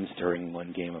 times during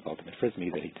one game of Ultimate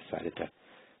Frisbee that he decided to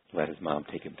let his mom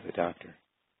take him to the doctor.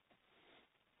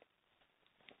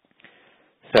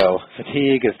 So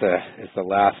fatigue is the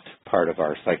last part of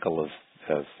our cycle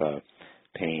of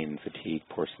pain, fatigue,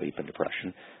 poor sleep, and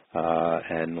depression.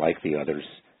 And like the others,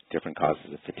 different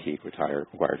causes of fatigue require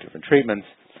different treatments.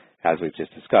 As we've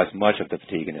just discussed, much of the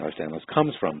fatigue in Ehlers-Danlos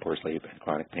comes from poor sleep and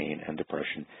chronic pain and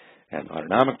depression and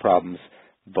autonomic problems,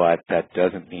 but that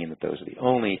doesn't mean that those are the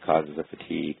only causes of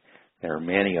fatigue. There are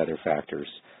many other factors,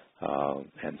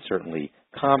 and certainly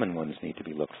common ones need to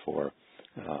be looked for.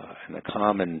 And the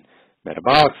common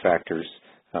metabolic factors,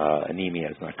 anemia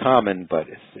is not common, but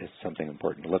it's something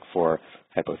important to look for.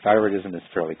 Hypothyroidism is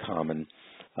fairly common,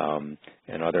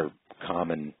 and other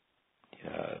common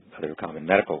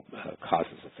medical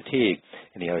causes of fatigue.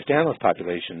 In the Ehlers-Danlos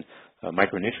population,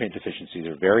 Micronutrient deficiencies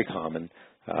are very common,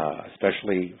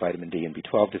 especially vitamin D and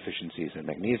B12 deficiencies and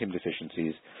magnesium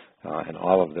deficiencies, and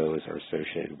all of those are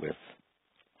associated with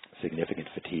significant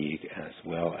fatigue, as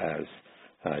well as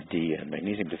D and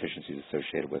magnesium deficiencies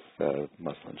associated with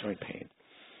muscle and joint pain.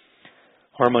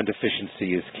 Hormone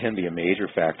deficiencies can be a major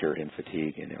factor in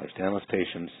fatigue in Ehlers-Danlos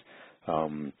patients.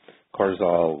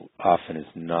 Cortisol often is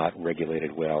not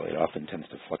regulated well. It often tends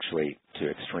to fluctuate to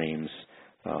extremes,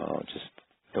 just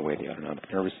the way the autonomic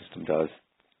nervous system does.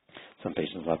 Some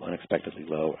patients will have unexpectedly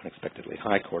low, unexpectedly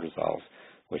high cortisols,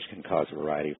 which can cause a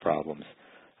variety of problems.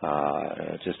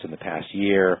 Just in the past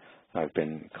year, I've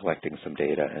been collecting some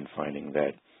data and finding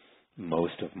that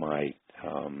most of my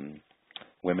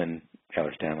women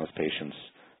Ehlers-Danlos patients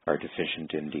are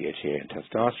deficient in DHEA and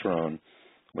testosterone,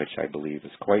 which I believe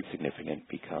is quite significant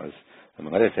because,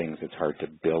 among other things, it's hard to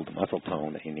build the muscle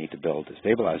tone that you need to build to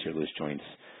stabilize your loose joints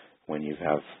when you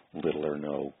have little or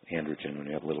no androgen, when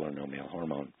you have little or no male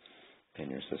hormone in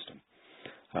your system.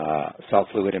 Salt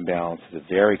fluid imbalance is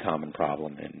a very common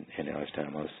problem in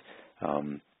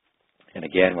Ehlers-Danlos. And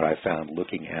again, what I found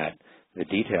looking at the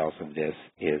details of this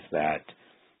is that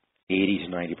 80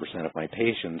 to 90% of my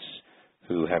patients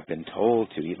who have been told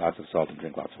to eat lots of salt and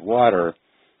drink lots of water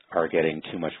are getting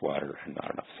too much water and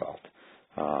not enough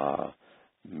salt.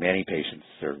 Many patients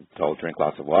are told drink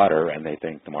lots of water, and they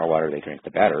think the more water they drink,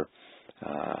 the better.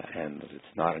 And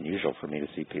it's not unusual for me to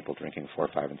see people drinking 4,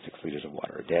 5, and 6 liters of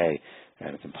water a day,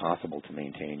 and it's impossible to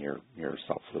maintain your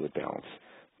salt fluid balance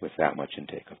with that much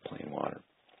intake of plain water.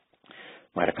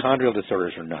 Mitochondrial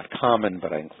disorders are not common,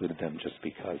 but I included them just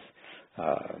because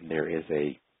there is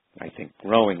I think,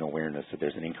 growing awareness that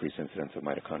there's an increased incidence of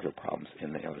mitochondrial problems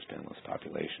in the Ehlers-Danlos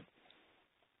population.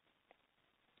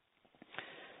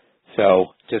 So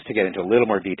just to get into a little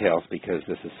more details, because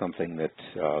this is something that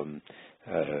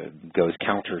goes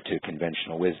counter to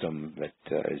conventional wisdom that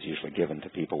is usually given to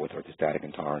people with orthostatic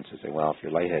intolerance, to say, well, if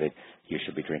you're lightheaded, you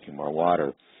should be drinking more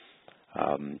water.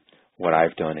 What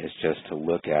I've done is just to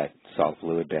look at salt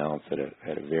fluid balance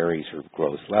at a very sort of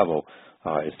gross level,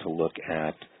 is to look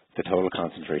at the total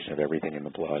concentration of everything in the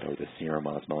blood, or the serum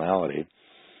osmolality.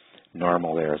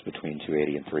 Normal there is between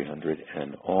 280 and 300,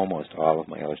 and almost all of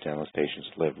my Ehlers-Danlos patients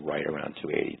live right around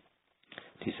 280.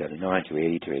 279,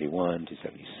 280, 281,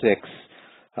 276.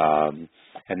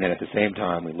 And then at the same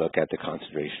time, we look at the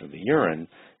concentration of the urine,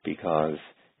 because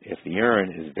if the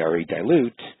urine is very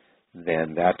dilute,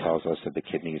 then that tells us that the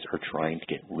kidneys are trying to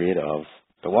get rid of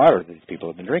the water that these people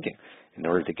have been drinking in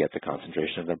order to get the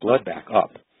concentration of their blood back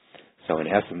up. So in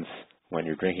essence, when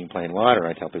you're drinking plain water,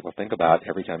 I tell people, think about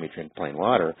every time you drink plain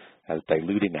water as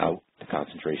diluting out the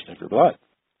concentration of your blood.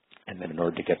 And then in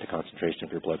order to get the concentration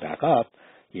of your blood back up,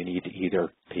 you need to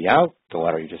either pee out the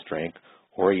water you just drank,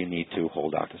 or you need to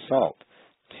hold on to salt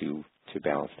to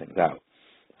balance things out.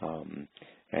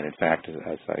 And in fact, as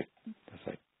I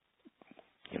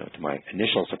to my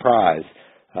initial surprise,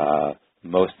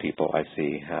 most people I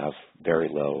see have very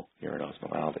low urine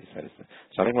osmolality. That is,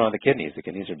 there's nothing wrong with the kidneys. The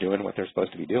kidneys are doing what they're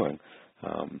supposed to be doing,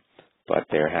 but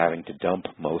they're having to dump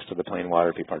most of the plain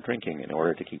water people are drinking in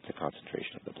order to keep the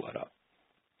concentration of the blood up.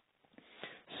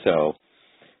 So,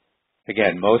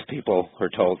 again, most people who are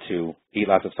told to eat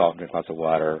lots of salt and drink lots of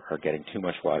water are getting too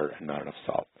much water and not enough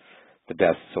salt. The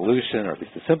best solution, or at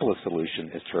least the simplest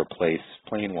solution, is to replace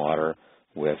plain water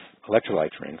with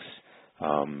electrolyte drinks.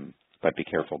 But be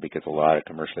careful, because a lot of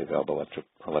commercially available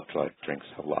electrolyte drinks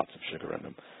have lots of sugar in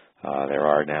them. There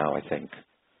are now, I think,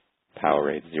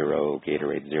 Powerade Zero,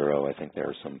 Gatorade Zero. I think there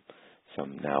are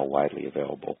some now widely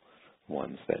available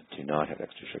ones that do not have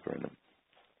extra sugar in them.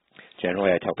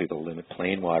 Generally, I tell people to limit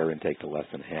plain water intake to less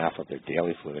than half of their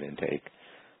daily fluid intake,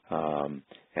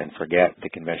 and forget the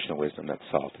conventional wisdom that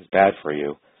salt is bad for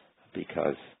you,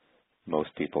 because most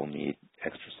people need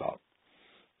extra salt.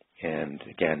 And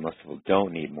again, most people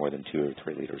don't need more than 2 or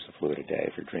 3 liters of fluid a day.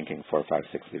 If you're drinking 4, 5,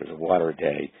 6 liters of water a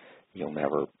day, you'll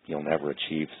never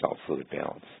achieve salt fluid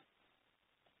balance.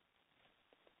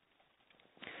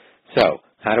 So,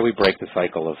 how do we break the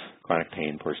cycle of chronic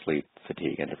pain, poor sleep,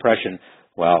 fatigue, and depression?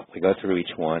 Well, we go through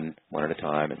each one at a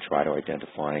time and try to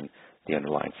identify the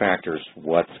underlying factors.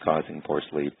 What's causing poor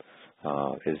sleep?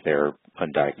 Is there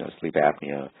undiagnosed sleep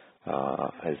apnea?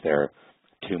 Is there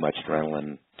too much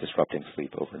adrenaline disrupting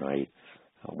sleep overnight?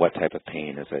 What type of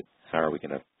pain is it? How are we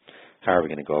going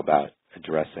to go about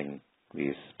addressing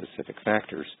these specific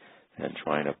factors and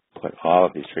trying to put all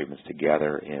of these treatments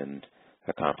together in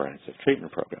a comprehensive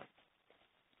treatment program?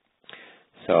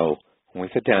 So when we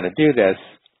sit down to do this,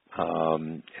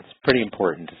 it's pretty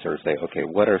important to sort of say, okay,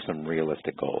 what are some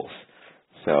realistic goals?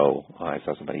 So I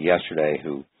saw somebody yesterday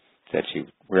who said she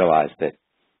realized that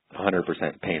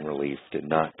 100% pain relief to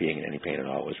not being in any pain at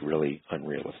all was really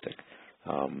unrealistic.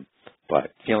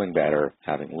 But feeling better,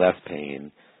 having less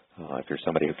pain, if you're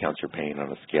somebody who counts your pain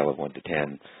on a scale of 1 to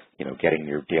 10, getting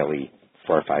your daily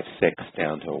 4, 5, 6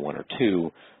 down to a 1 or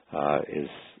 2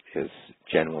 is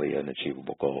generally an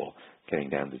achievable goal. Getting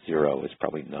down to 0 is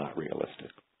probably not realistic.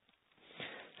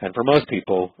 And for most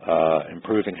people,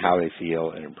 improving how they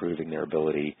feel and improving their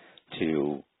ability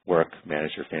to work,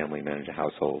 manage their family, manage a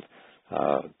household,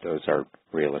 those are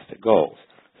realistic goals.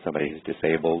 Somebody who's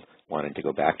disabled wanting to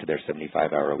go back to their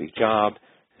 75-hour-a-week job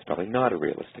is probably not a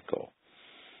realistic goal.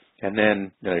 And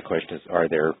then the other question is, are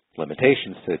there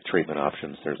limitations to treatment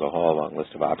options? There's a whole long list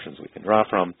of options we can draw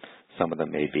from. Some of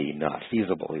them may be not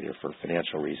feasible, either for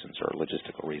financial reasons or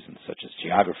logistical reasons, such as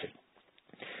geography.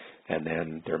 And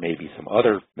then there may be some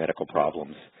other medical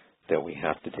problems that we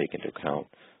have to take into account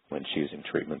when choosing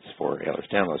treatments for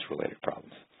Ehlers-Danlos-related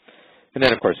problems. And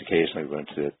then, of course, occasionally we run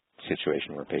into a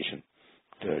situation where a patient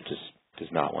just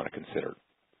does not want to consider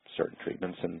certain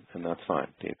treatments, and that's fine.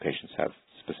 The patients have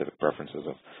specific preferences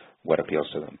of what appeals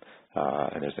to them.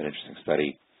 And there's an interesting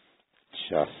study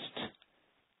just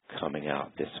coming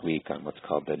out this week on what's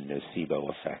called the nocebo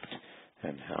effect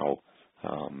and how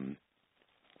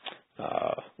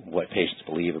what patients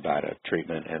believe about a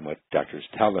treatment and what doctors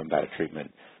tell them about a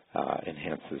treatment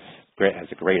has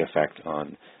a great effect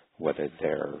on whether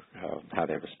how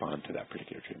they respond to that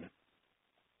particular treatment.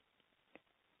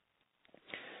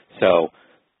 So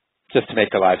just to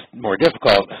make our lives more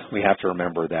difficult, we have to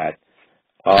remember that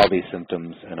all these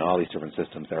symptoms and all these different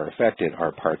systems that are affected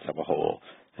are parts of a whole,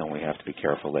 and we have to be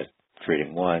careful that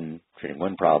treating one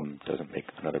problem doesn't make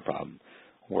another problem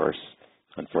worse.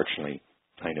 Unfortunately,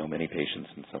 I know many patients,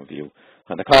 and some of you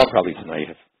on the call probably tonight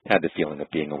have had the feeling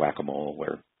of being a whack-a-mole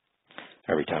where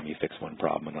every time you fix one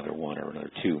problem, another one or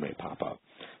another two may pop up.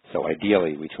 So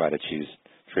ideally, we try to choose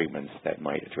treatments that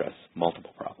might address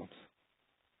multiple problems.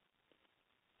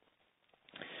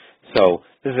 So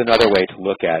this is another way to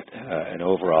look at an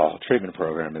overall treatment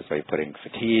program is by putting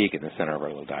fatigue in the center of our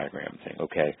little diagram, saying,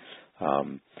 okay,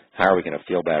 how are we going to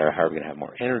feel better? How are we going to have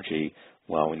more energy?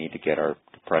 Well, we need to get our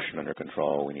depression under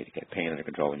control. We need to get pain under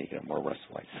control. We need to get more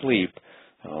restful light sleep.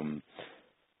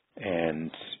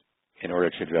 And in order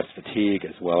to address fatigue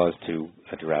as well as to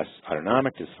address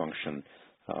autonomic dysfunction,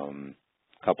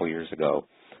 a couple years ago,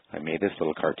 I made this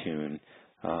little cartoon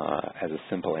as a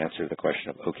simple answer to the question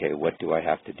of, okay, what do I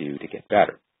have to do to get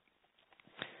better?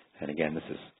 And again, this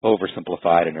is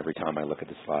oversimplified, and every time I look at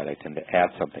the slide, I tend to add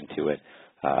something to it.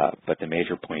 But the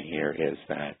major point here is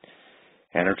that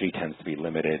energy tends to be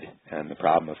limited, and the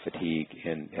problem of fatigue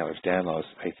in Ehlers-Danlos,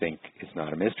 I think, is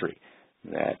not a mystery.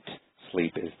 That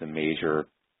sleep is the major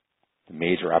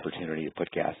opportunity to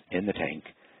put gas in the tank,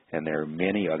 and there are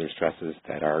many other stresses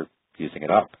that are using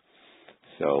it up.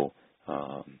 So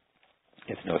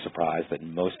it's no surprise that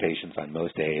most patients on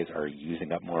most days are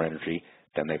using up more energy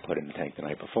than they put in the tank the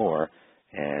night before,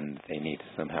 and they need to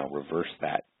somehow reverse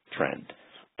that trend,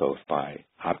 both by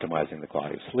optimizing the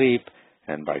quality of sleep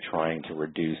and by trying to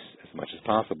reduce as much as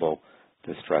possible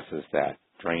the stresses that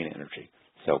drain energy.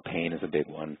 So pain is a big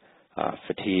one.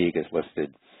 Fatigue is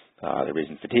listed. The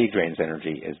reason fatigue drains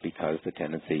energy is because the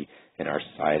tendency in our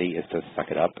society is to suck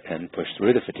it up and push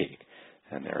through the fatigue.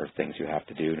 And there are things you have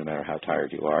to do no matter how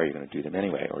tired you are. You're going to do them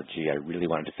anyway. Or, gee, I really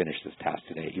wanted to finish this task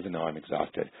today. Even though I'm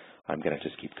exhausted, I'm going to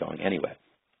just keep going anyway.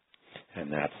 And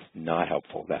that's not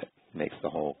helpful. That makes the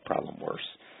whole problem worse.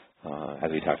 As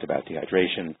we talked about,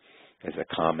 dehydration is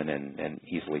a common and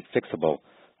easily fixable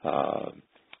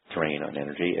drain on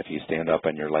energy. If you stand up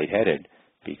and you're lightheaded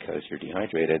because you're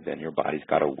dehydrated, then your body's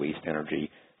got to waste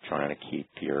energy trying to keep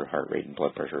your heart rate and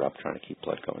blood pressure up, trying to keep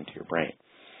blood going to your brain.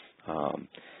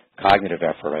 Cognitive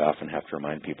effort, I often have to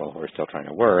remind people who are still trying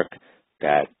to work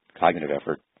that cognitive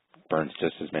effort burns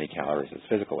just as many calories as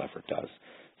physical effort does.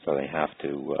 So they have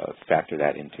to factor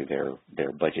that into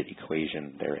their budget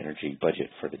equation, their energy budget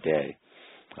for the day.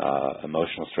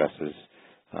 Emotional stresses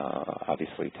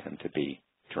obviously tend to be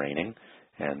draining,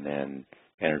 and then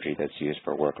energy that's used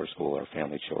for work or school or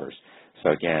family chores. So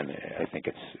again, I think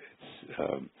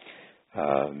it's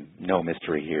no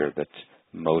mystery here that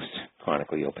most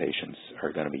chronically ill patients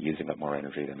are going to be using up more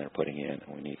energy than they're putting in,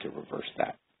 and we need to reverse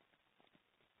that.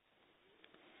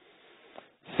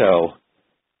 So,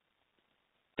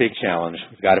 big challenge.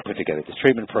 We've got to put together this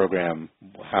treatment program.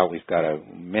 We've got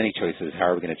many choices. How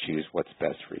are we going to choose what's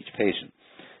best for each patient?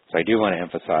 So I do want to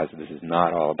emphasize that this is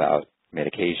not all about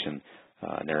medication.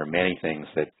 There are many things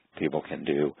that people can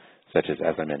do, such as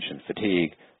I mentioned,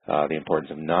 fatigue. The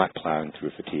importance of not plowing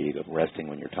through fatigue, of resting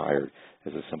when you're tired,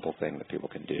 is a simple thing that people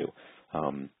can do.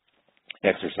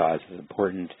 Exercise is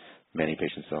important. Many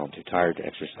patients feel too tired to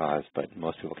exercise, but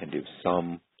most people can do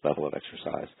some level of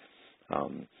exercise.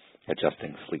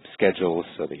 Adjusting sleep schedules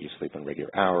so that you sleep on regular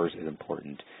hours is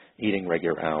important. Eating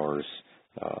regular hours,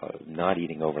 not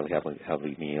eating overly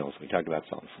heavy meals. We talked about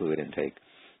salt and fluid intake.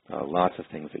 Lots of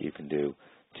things that you can do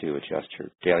to adjust your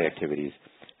daily activities.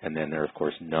 And then there are, of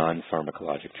course,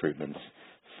 non-pharmacologic treatments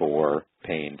for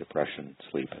pain, depression,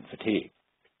 sleep, and fatigue.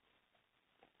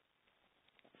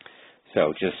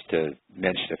 So just to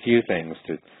mention a few things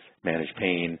to manage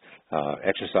pain,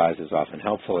 exercise is often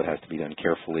helpful. It has to be done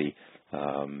carefully.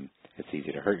 It's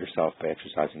easy to hurt yourself by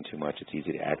exercising too much. It's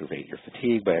easy to aggravate your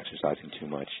fatigue by exercising too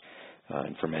much.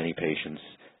 And for many patients,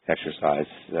 exercise,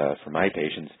 for my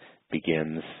patients,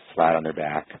 begins flat on their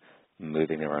back,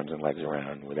 moving their arms and legs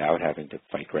around without having to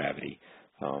fight gravity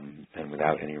and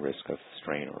without any risk of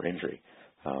strain or injury.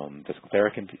 Physical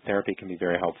therapy can be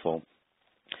very helpful.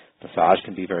 Massage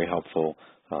can be very helpful.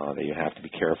 That you have to be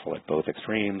careful at both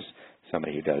extremes.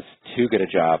 Somebody who does too good a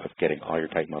job of getting all your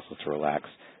tight muscles to relax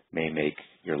may make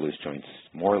your loose joints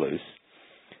more loose.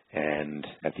 And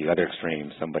at the other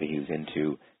extreme, somebody who's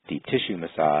into deep tissue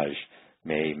massage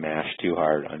may mash too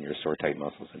hard on your sore tight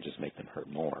muscles and just make them hurt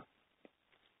more.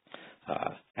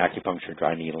 Acupuncture,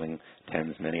 dry needling,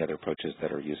 TENS, many other approaches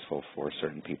that are useful for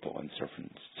certain people in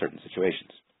certain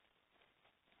situations.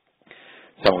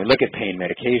 So when we look at pain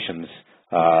medications,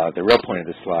 the real point of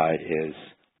this slide is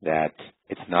that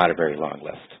it's not a very long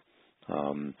list.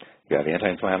 You have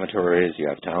anti-inflammatories, you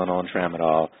have Tylenol and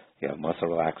Tramadol, you have muscle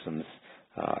relaxants,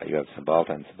 you have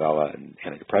Cymbalta and Cybella and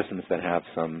antidepressants that have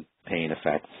some pain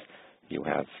effects. You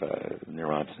have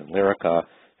Neurontin and Lyrica,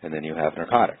 and then you have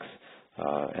narcotics.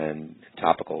 And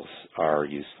topicals are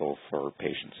useful for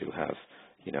patients who have,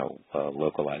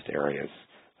 localized areas,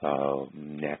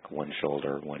 neck, one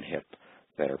shoulder, one hip,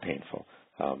 that are painful.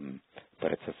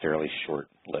 But it's a fairly short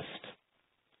list.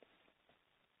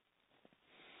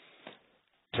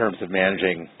 In terms of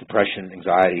managing depression,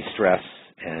 anxiety, stress,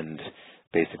 and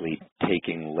basically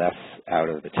taking less out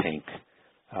of the tank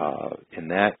in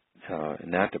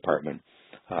that department,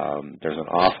 there's an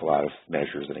awful lot of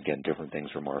measures, and again, different things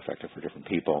are more effective for different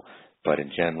people. But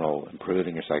in general,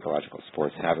 improving your psychological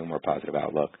supports, having a more positive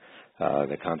outlook,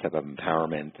 the concept of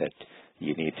empowerment, that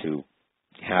you need to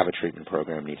have a treatment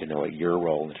program, need to know what your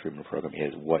role in the treatment program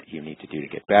is, what you need to do to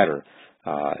get better,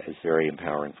 is very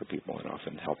empowering for people and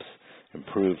often helps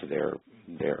improve their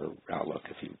outlook.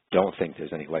 If you don't think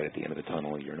there's any light at the end of the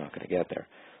tunnel, you're not going to get there.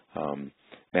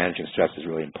 Managing stress is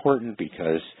really important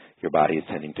because your body is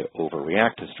tending to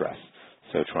overreact to stress.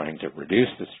 So trying to reduce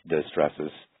the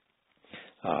stresses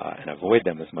and avoid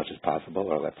them as much as possible,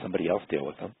 or let somebody else deal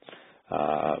with them,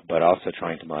 but also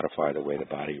trying to modify the way the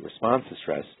body responds to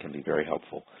stress can be very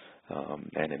helpful.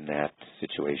 And in that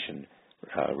situation,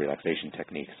 relaxation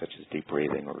techniques such as deep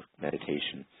breathing or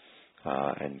meditation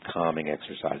and calming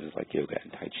exercises like yoga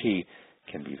and Tai Chi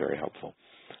can be very helpful.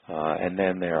 And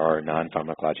then there are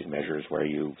non-pharmacologic measures where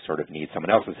you sort of need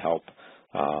someone else's help.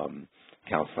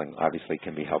 Counseling obviously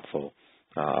can be helpful.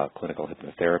 Clinical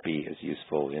hypnotherapy is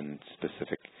useful in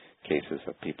specific cases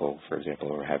of people, for example,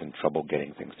 who are having trouble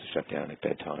getting things to shut down at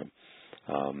bedtime.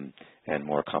 And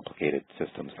more complicated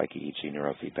systems like EEG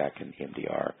neurofeedback and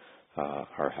EMDR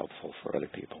are helpful for other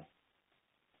people.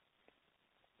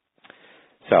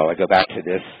 So I go back to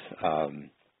this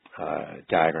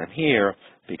diagram here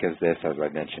because this, as I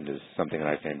mentioned, is something that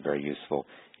I find very useful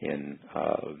in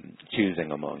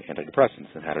choosing among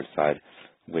antidepressants and how to decide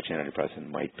which antidepressant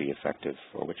might be effective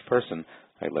for which person.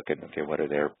 I look at, okay, what are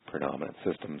their predominant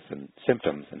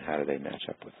symptoms and how do they match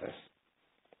up with this?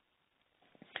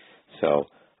 So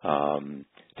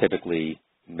typically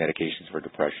medications for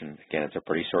depression, again, it's a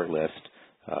pretty short list.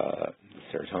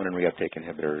 Serotonin reuptake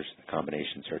inhibitors, the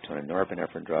combination serotonin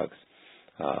norepinephrine drugs.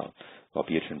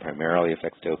 Wellbutrin primarily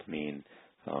affects dopamine.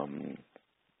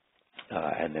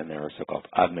 And then there are so-called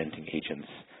augmenting agents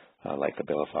like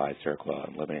Abilify, Seroquel,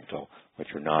 and Lamictal, which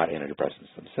are not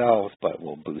antidepressants themselves, but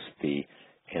will boost the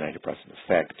antidepressant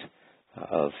effect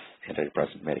of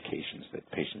antidepressant medications that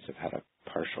patients have had a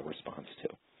partial response to.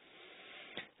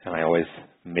 And I always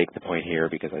make the point here,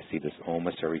 because I see this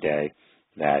almost every day,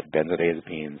 that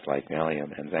benzodiazepines like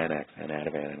Valium and Xanax and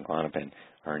Ativan and Klonopin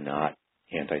are not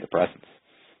antidepressants.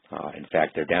 In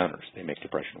fact, they're downers. They make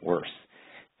depression worse.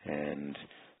 And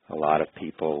a lot of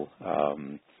people,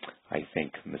 I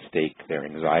think, mistake their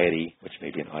anxiety, which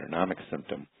may be an autonomic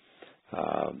symptom,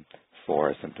 for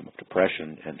a symptom of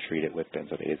depression and treat it with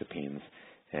benzodiazepines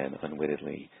and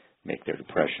unwittingly make their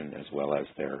depression as well as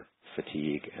their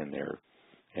fatigue and their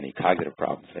any cognitive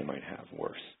problems they might have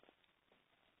worse.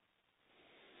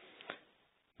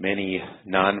 many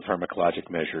non-pharmacologic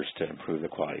measures to improve the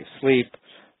quality of sleep,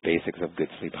 basics of good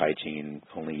sleep hygiene,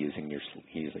 only using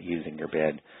your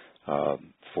bed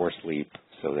for sleep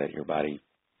so that your body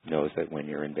knows that when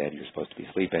you're in bed you're supposed to be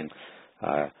sleeping.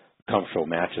 Comfortable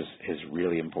mattress is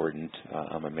really important.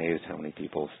 I'm amazed how many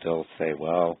people still say,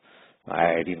 well,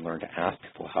 I'd even learned to ask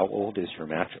people, how old is your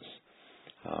mattress?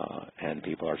 And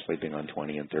people are sleeping on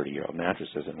 20 and 30-year-old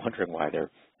mattresses and wondering why their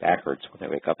back hurts when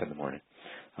they wake up in the morning.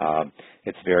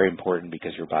 It's very important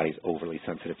because your body's overly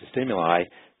sensitive to stimuli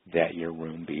that your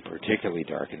room be particularly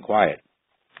dark and quiet.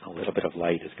 A little bit of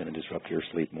light is going to disrupt your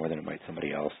sleep more than it might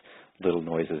somebody else. Little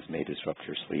noises may disrupt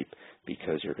your sleep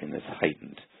because you're in this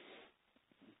heightened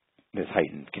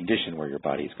condition where your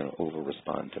body is going to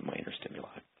over-respond to minor stimuli.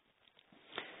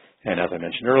 And as I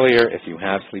mentioned earlier, if you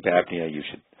have sleep apnea, you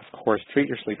should, of course, treat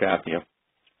your sleep apnea,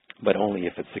 but only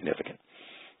if it's significant.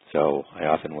 So I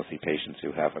often will see patients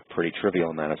who have a pretty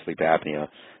trivial amount of sleep apnea,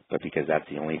 but because that's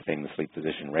the only thing the sleep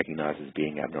physician recognizes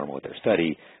being abnormal with their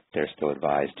study, they're still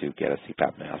advised to get a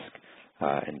CPAP mask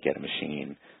and get a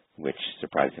machine, which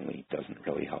surprisingly doesn't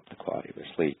really help the quality of their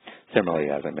sleep. Similarly,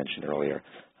 as I mentioned earlier,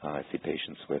 I see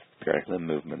patients with periodic limb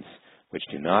movements which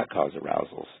do not cause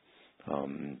arousals,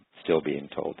 still being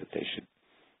told that they should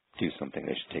do something,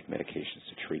 they should take medications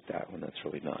to treat that when that's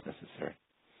really not necessary.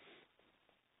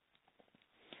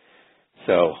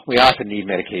 So we often need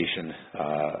medication,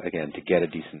 again, to get a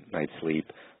decent night's sleep.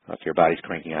 If your body's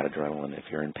cranking out adrenaline, if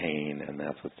you're in pain and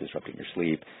that's what's disrupting your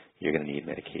sleep, you're going to need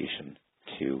medication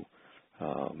to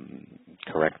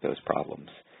correct those problems.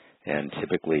 And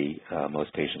typically,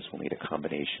 most patients will need a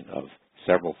combination of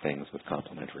several things with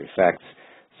complementary effects.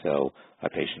 So a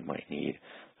patient might need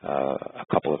a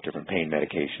couple of different pain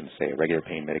medications, say a regular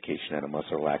pain medication and a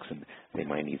muscle relaxant. They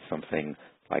might need something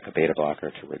like a beta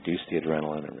blocker to reduce the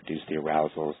adrenaline and reduce the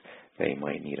arousals. They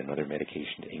might need another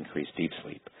medication to increase deep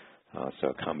sleep. So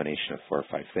a combination of 4 or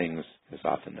 5 things is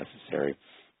often necessary.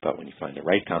 But when you find the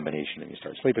right combination and you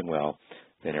start sleeping well,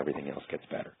 then everything else gets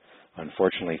better.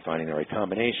 Unfortunately, finding the right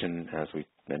combination, as we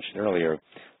mentioned earlier,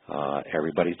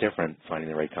 everybody's different. Finding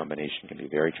the right combination can be a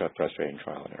very frustrating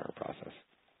trial and error process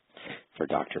for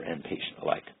doctor and patient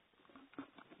alike.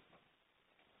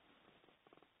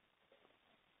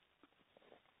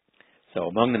 So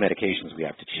among the medications we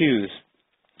have to choose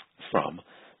from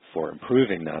for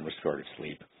improving non-restorative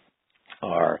sleep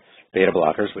are beta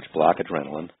blockers, which block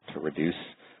adrenaline to reduce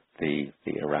the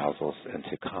arousals and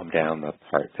to calm down the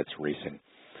heart that's racing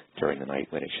during the night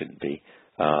when it shouldn't be.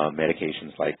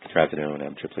 Medications like trazodone,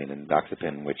 amitriptyline, and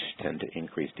doxepin, which tend to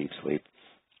increase deep sleep.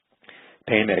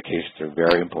 Pain medications are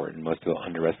very important. Most people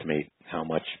underestimate how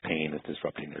much pain is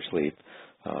disrupting their sleep.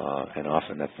 And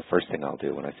often that's the first thing I'll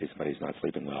do when I see somebody who's not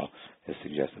sleeping well, is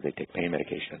suggest that they take pain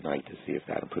medication at night to see if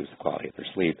that improves the quality of their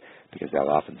sleep, because they'll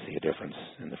often see a difference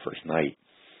in the first night.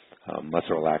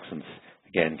 Muscle relaxants,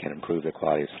 again, can improve the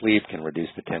quality of sleep, can reduce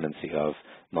the tendency of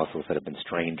muscles that have been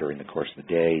strained during the course of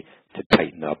the day to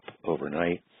tighten up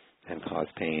overnight and cause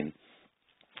pain.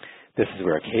 This is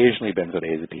where occasionally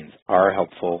benzodiazepines are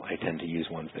helpful. I tend to use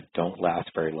ones that don't last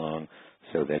very long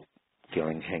so that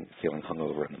feeling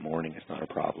hungover in the morning is not a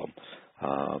problem.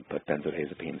 But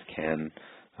benzodiazepines can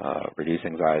reduce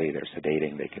anxiety. They're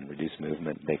sedating. They can reduce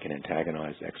movement. They can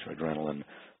antagonize extra adrenaline.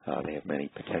 They have many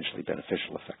potentially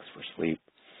beneficial effects for sleep.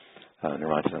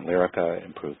 Neurontin and Lyrica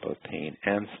improve both pain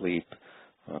and sleep.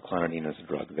 Clonidine is a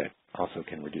drug that also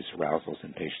can reduce arousals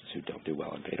in patients who don't do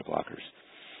well on beta blockers.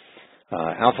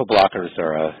 Alpha blockers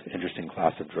are an interesting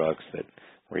class of drugs that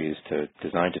were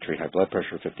designed to treat high blood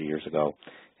pressure 50 years ago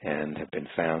and have been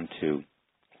found to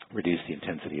reduce the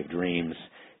intensity of dreams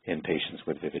in patients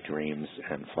with vivid dreams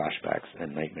and flashbacks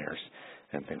and nightmares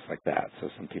and things like that. So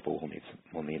some people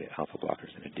will need alpha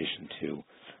blockers in addition to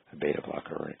a beta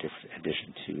blocker or in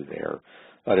addition to their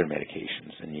other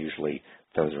medications. And usually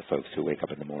those are folks who wake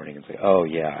up in the morning and say, oh,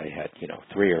 yeah, I had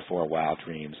 3 or 4 wild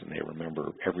dreams, and they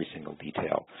remember every single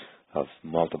detail of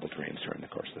multiple dreams during the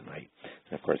course of the night.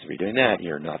 And, of course, if you're doing that,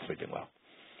 you're not sleeping well.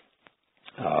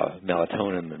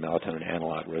 Melatonin, the melatonin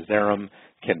analog Roserum,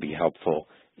 can be helpful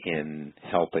in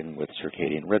helping with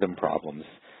circadian rhythm problems.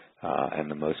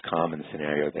 And the most common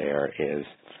scenario there is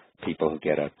people who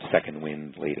get a second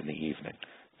wind late in the evening.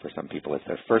 For some people, it's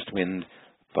their first wind,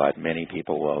 but many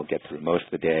people will get through most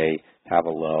of the day, have a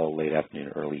lull late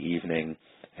afternoon, early evening,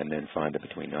 and then find that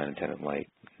between 9 and 10 at night,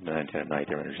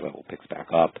 their energy level picks back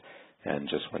up. And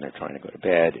just when they're trying to go to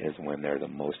bed is when they're the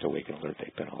most awake and alert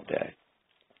they've been all day.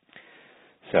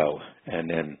 So, and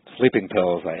then sleeping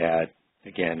pills I add,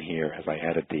 again here, as I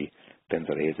added the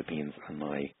benzodiazepines on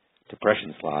my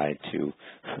depression slide to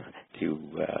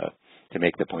to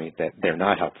make the point that they're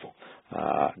not helpful,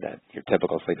 that your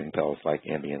typical sleeping pills like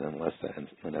Ambien and Lista and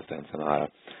Sonata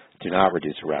do not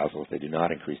reduce arousal. They do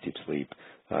not increase deep sleep.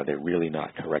 They're really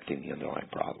not correcting the underlying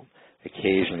problem.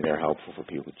 Occasionally they're helpful for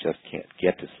people who just can't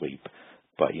get to sleep,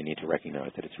 but you need to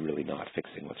recognize that it's really not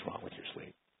fixing what's wrong with your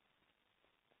sleep.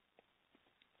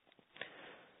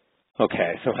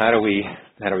 Okay, so how do we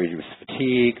reduce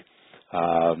fatigue?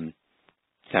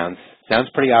 Sounds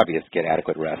pretty obvious, get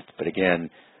adequate rest, but again,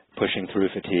 pushing through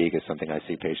fatigue is something I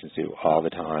see patients do all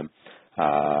the time.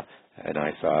 And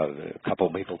I saw a couple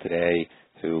of people today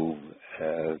who,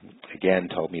 again,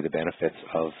 told me the benefits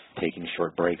of taking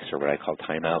short breaks, or what I call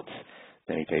timeouts.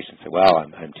 Many patients say, well,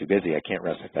 I'm too busy, I can't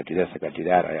rest, I've got to do this, I've got to do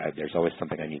that. There's always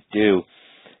something I need to do.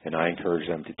 And I encourage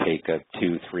them to take a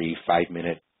 2, 3,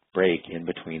 5-minute break in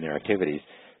between their activities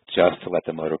just to let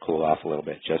the motor cool off a little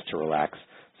bit, just to relax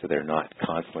so they're not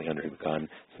constantly under the gun,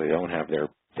 so they don't have their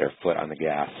foot on the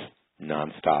gas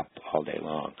nonstop all day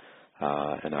long.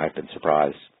 And I've been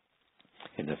surprised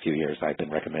in the few years I've been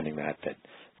recommending that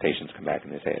patients come back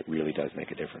and they say it really does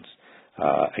make a difference.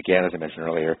 Again, as I mentioned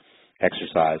earlier,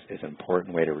 exercise is an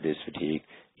important way to reduce fatigue,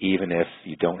 even if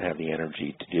you don't have the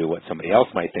energy to do what somebody else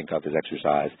might think of as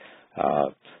exercise.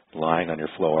 Lying on the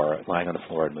floor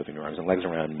and moving your arms and legs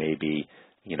around may be,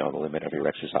 the limit of your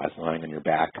exercise. Lying on your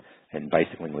back and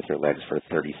bicycling with your legs for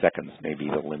 30 seconds may be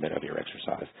the limit of your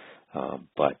exercise.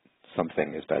 But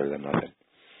something is better than nothing.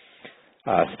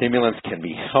 Stimulants can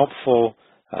be helpful,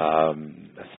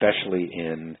 especially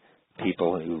in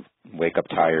people who wake up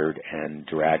tired and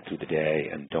drag through the day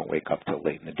and don't wake up till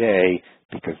late in the day,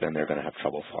 because then they're going to have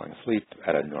trouble falling asleep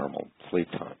at a normal sleep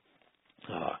time.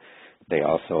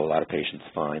 A lot of patients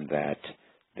find that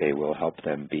they will help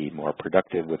them be more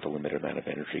productive with the limited amount of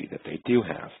energy that they do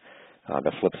have.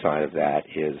 The flip side of that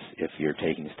is if you're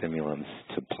taking stimulants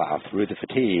to plow through the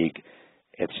fatigue,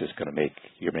 it's just going to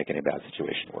you're making a bad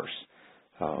situation worse.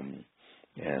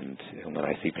 And when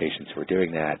I see patients who are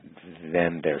doing that,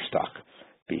 then they're stuck,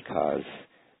 because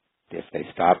if they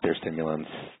stop their stimulants,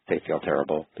 they feel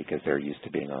terrible because they're used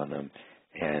to being on them.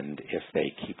 And if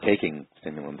they keep taking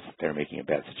stimulants, they're making a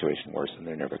bad situation worse, and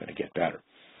they're never going to get better.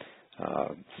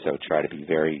 So try to be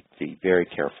very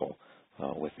careful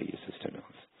with the use of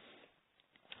stimulants.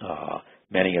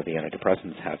 Many of the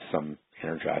antidepressants have some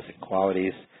energizing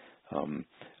qualities.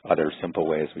 Other simple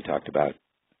ways we talked about,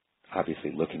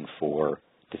 obviously looking for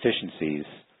deficiencies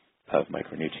of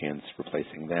micronutrients,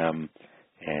 replacing them,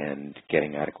 and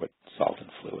getting adequate salt and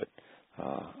fluid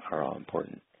are all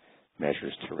important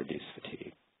measures to reduce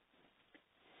fatigue.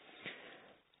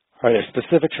 Are there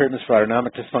specific treatments for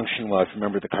autonomic dysfunction? Well, if you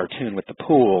remember the cartoon with the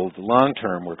pool, the long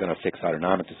term we're going to fix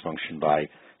autonomic dysfunction by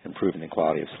improving the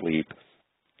quality of sleep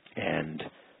and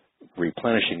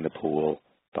replenishing the pool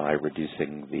by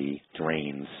reducing the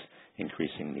drains,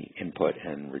 increasing the input,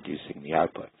 and reducing the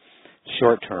output.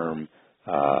 Short term,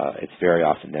 it's very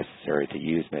often necessary to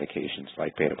use medications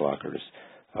like beta blockers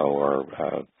or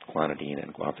clonidine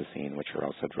and guanfacine, which are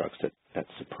also drugs that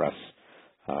suppress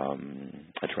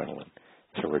adrenaline,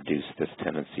 to reduce this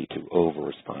tendency to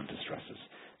over-respond to stresses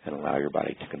and allow your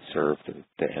body to conserve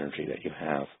the energy that you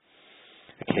have.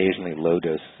 Occasionally, low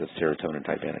doses of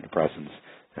serotonin-type antidepressants,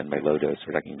 and by low dose,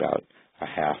 we're talking about a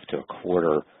half to a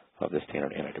quarter of the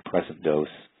standard antidepressant dose,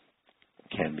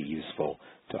 can be useful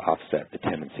to offset the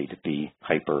tendency to be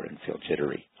hyper and feel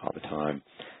jittery all the time.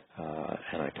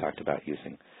 And I talked about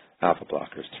using alpha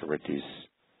blockers to reduce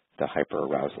the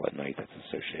hyperarousal at night that's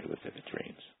associated with vivid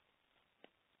dreams.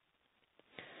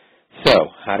 So,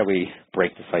 how do we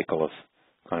break the cycle of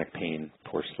chronic pain,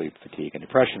 poor sleep, fatigue, and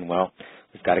depression? Well,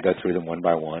 we've got to go through them one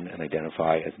by one and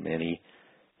identify as many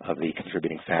of the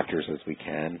contributing factors as we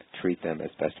can, treat them as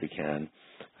best we can,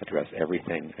 address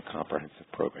everything in a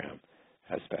comprehensive program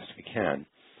as best we can.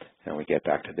 And we get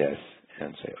back to this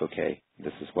and say, okay,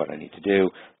 this is what I need to do.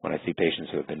 When I see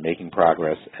patients who have been making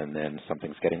progress and then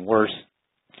something's getting worse,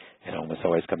 it almost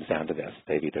always comes down to this.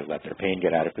 They've either let their pain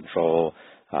get out of control,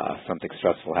 something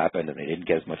stressful happened and they didn't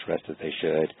get as much rest as they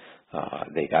should,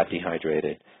 they got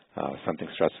dehydrated, something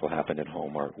stressful happened at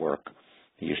home or at work.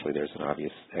 Usually there's an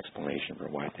obvious explanation for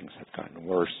why things have gotten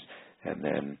worse, and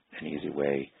then an easy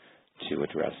way to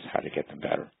address how to get them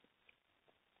better.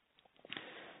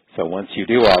 So once you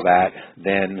do all that,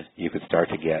 then you could start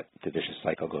to get the vicious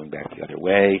cycle going back the other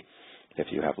way. If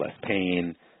you have less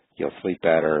pain, you'll sleep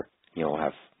better, you'll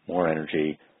have more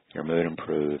energy, your mood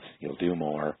improves, you'll do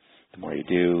more. The more you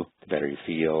do, the better you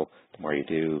feel. The more you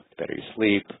do, the better you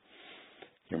sleep.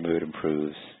 Your mood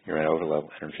improves, your overall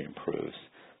energy improves.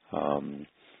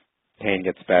 Pain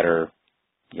gets better,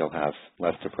 you'll have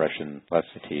less depression, less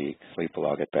fatigue, sleep will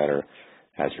all get better.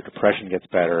 As your depression gets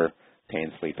better,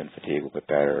 pain, sleep, and fatigue will get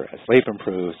better. As sleep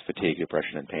improves, fatigue,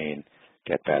 depression, and pain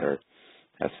get better.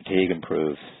 As fatigue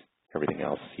improves, everything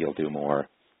else you'll do more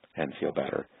and feel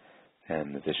better.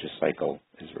 And the vicious cycle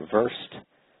is reversed,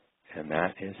 and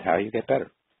that is how you get better.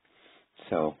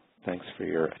 So thanks for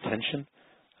your attention.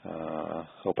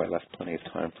 Hope I left plenty of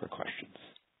time for questions.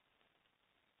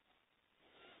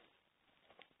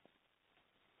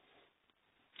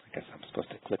 I guess I'm supposed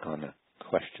to click on the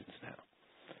questions now.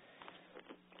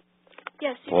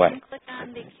 Yes, you can click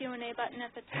on the Q&A button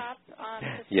at the top to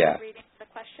start reading the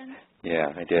questions.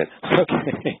 Yeah, I did.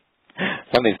 Okay.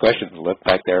 Some of these questions look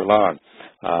like they're long.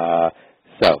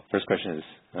 So, first question is,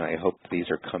 I hope these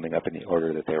are coming up in the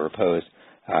order that they were posed.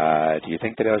 Do you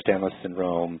think that Ehlers-Danlos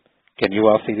syndrome, can you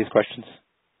all see these questions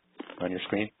on your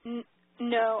screen?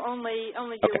 No, only you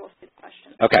will see the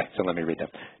questions. Okay, so let me read them.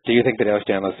 Do you think that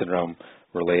Ehlers-Danlos syndrome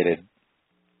related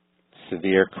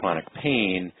severe chronic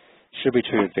pain should be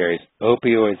treated with various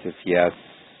opioids? If yes,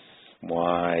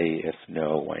 why? If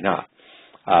no, why not?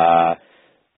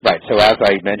 Right, so as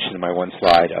I mentioned in my one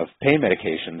slide of pain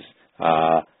medications,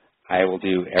 I will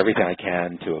do everything I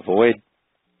can to avoid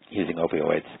using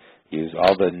opioids, use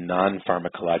all the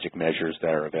non-pharmacologic measures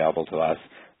that are available to us,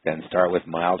 then start with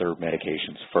milder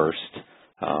medications first,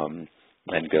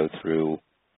 and go through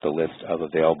the list of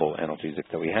available analgesics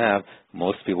that we have.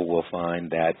 Most people will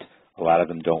find that a lot of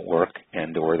them don't work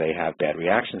and or they have bad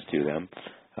reactions to them.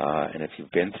 And if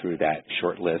you've been through that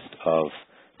short list of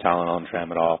Tylenol and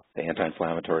Tramadol, the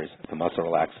anti-inflammatories, the muscle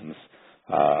relaxants,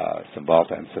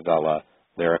 Cymbalta and Savella,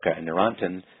 Lyrica and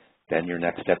Neurontin, then your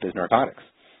next step is narcotics.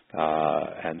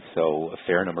 And so a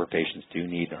fair number of patients do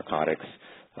need narcotics,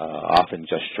 often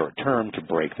just short-term, to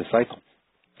break the cycle.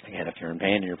 Again, if you're in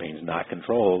pain and your pain's not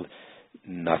controlled,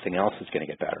 nothing else is going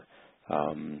to get better.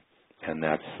 And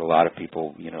that's a lot of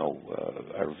people,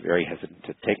 are very hesitant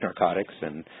to take narcotics,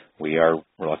 and we are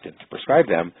reluctant to prescribe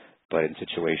them, but in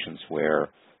situations where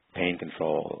pain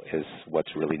control is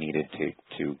what's really needed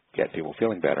to get people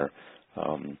feeling better,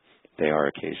 they are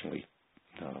occasionally,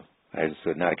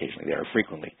 not occasionally, they are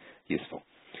frequently useful.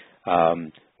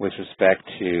 With respect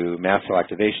to mast cell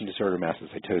activation disorder,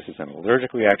 mastocytosis, and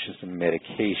allergic reactions to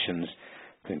medications,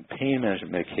 pain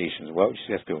management medications, what would you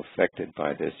suggest people affected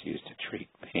by this used to treat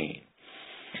pain?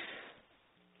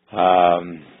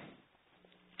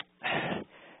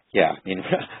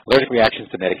 Allergic reactions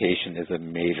to medication is a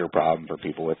major problem for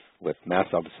people with mast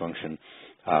cell dysfunction.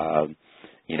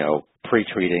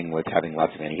 Pre-treating with having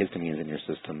lots of antihistamines in your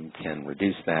system can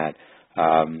reduce that.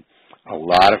 A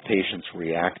lot of patients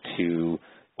react to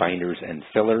binders and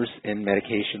fillers in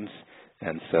medications,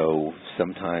 and so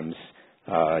sometimes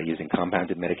using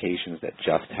compounded medications that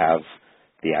just have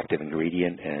the active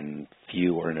ingredient and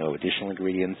few or no additional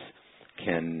ingredients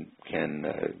can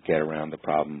get around the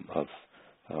problem of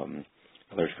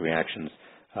allergic reactions.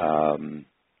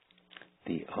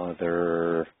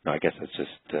 I guess that's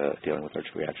just dealing with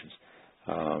allergic reactions.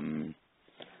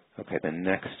 Okay, the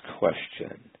next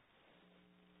question.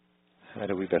 How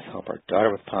do we best help our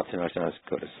daughter with POTS and osteoarthritis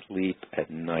go to sleep at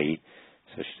night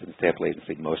so she doesn't stay up late and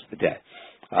sleep most of the day?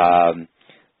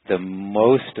 The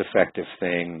most effective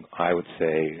thing, I would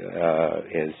say,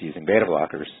 is using beta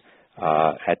blockers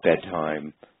at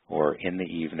bedtime or in the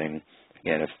evening.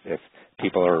 Again, if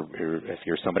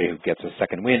you're somebody who gets a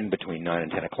second wind between 9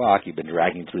 and 10 o'clock, you've been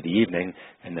dragging through the evening,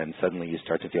 and then suddenly you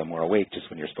start to feel more awake just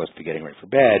when you're supposed to be getting ready for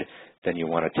bed, then you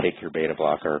want to take your beta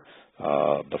blocker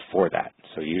before that.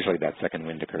 So usually that second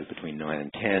wind occurs between 9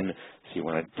 and 10, so you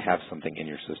want to have something in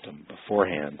your system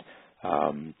beforehand.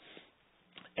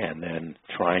 And then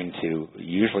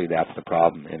usually that's the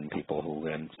problem in people who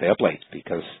then stay up late,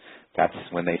 because that's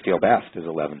when they feel best, is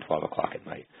 11, 12 o'clock at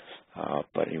night.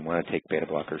 But you want to take beta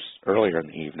blockers earlier in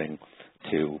the evening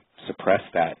to suppress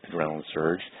that adrenaline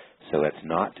surge so that's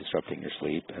not disrupting your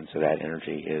sleep and so that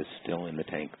energy is still in the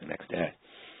tank the next day.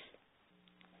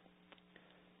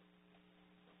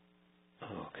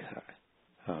 Okay.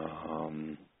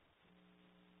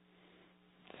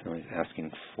 Somebody's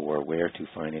asking for where to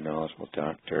find a knowledgeable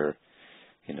doctor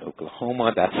in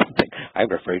Oklahoma. That's something I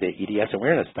refer to EDS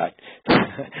awareness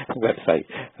website.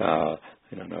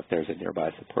 I don't know if there's a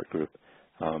nearby support group.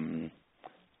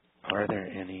 Are there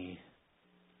any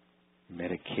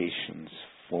medications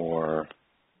for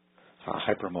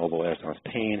hypermobile Ehlers-Danlos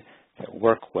pain that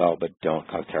work well but don't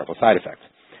cause terrible side effects?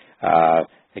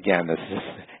 Again,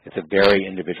 it's a very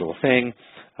individual thing.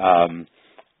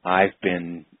 I've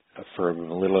been, for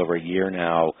a little over a year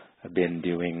now, I've been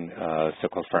doing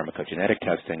so-called pharmacogenetic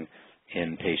testing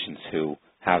in patients who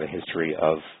have a history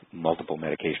of multiple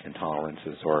medication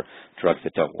intolerances or drugs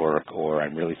that don't work, or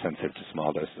I'm really sensitive to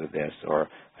small doses of this, or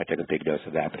I took a big dose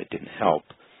of that but it didn't help.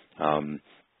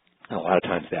 A lot of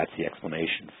times that's the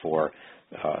explanation for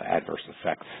adverse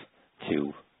effects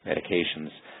to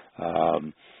medications.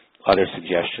 Other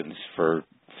suggestions for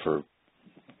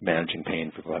managing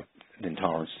pain for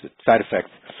intolerance to side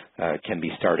effects can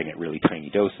be starting at really tiny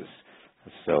doses,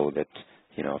 so that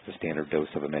if the standard dose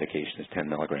of a medication is 10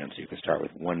 milligrams, you can start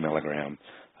with 1 milligram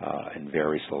and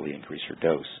very slowly increase your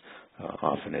dose.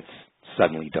 Often it's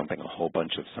suddenly dumping a whole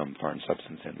bunch of some foreign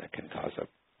substance in that can cause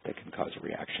a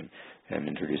reaction, and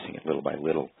introducing it little by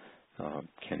little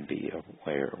can be a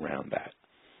way around that.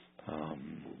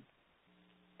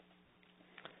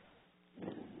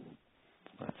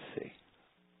 Let's see.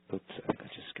 Oops, I think I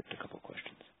just skipped a couple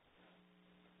questions.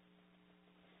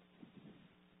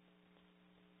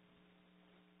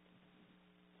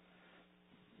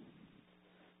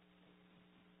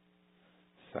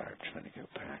 Sorry, I'm trying to go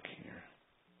back here.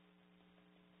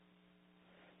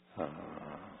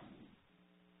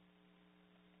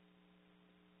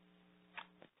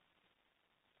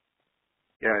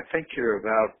 Yeah, I think you're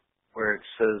about where it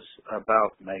says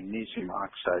about magnesium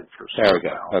oxide for There slow we go.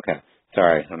 bowel. Okay.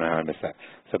 Sorry, I don't know how I missed that.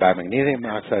 So about magnesium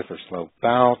oxide for slow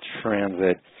bowel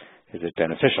transit, is it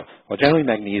beneficial? Well, generally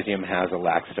magnesium has a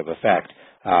laxative effect.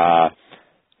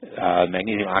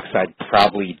 Magnesium oxide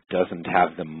probably doesn't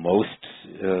have the most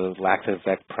laxative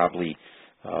effect. Probably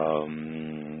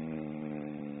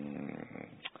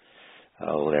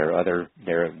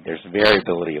there's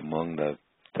variability among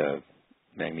the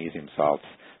magnesium salts.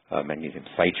 Magnesium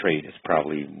citrate is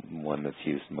probably one that's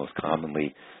used most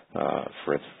commonly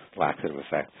for its laxative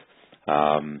effects.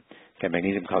 Can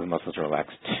magnesium cause muscles to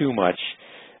relax too much?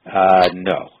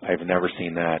 No, I've never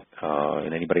seen that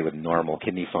in anybody with normal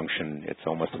kidney function. It's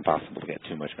almost impossible to get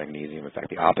too much magnesium. In fact,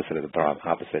 the opposite is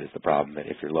the problem. That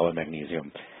if you're low in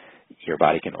magnesium, your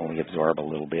body can only absorb a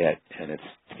little bit, and it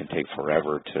can take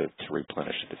forever to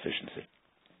replenish the deficiency.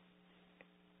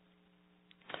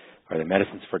 Are there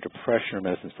medicines for depression or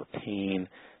medicines for pain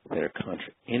that are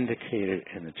contraindicated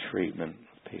in the treatment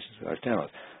of patients with Dysautonomia?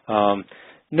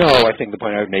 No, I think the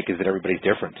point I would make is that everybody's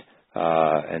different,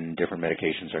 and different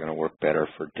medications are going to work better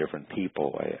for different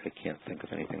people. I can't think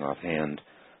of anything offhand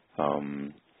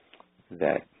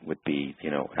that would be,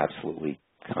 absolutely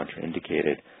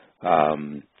contraindicated.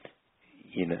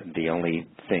 The only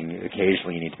thing,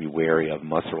 occasionally you need to be wary of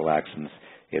muscle relaxants.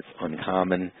 It's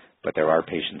uncommon, but there are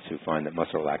patients who find that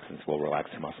muscle relaxants will relax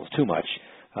their muscles too much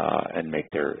and make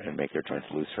their joints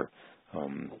looser.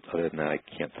 Other than that, I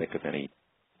can't think of any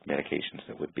medications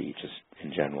that would be just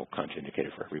in general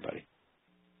contraindicated for everybody.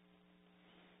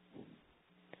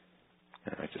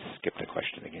 And I just skipped a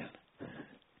question again.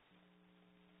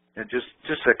 And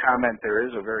just a comment, there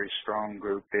is a very strong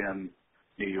group in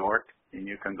New York, and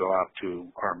you can go out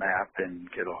to our map and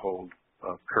get a hold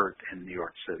of Kurt in New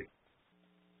York City.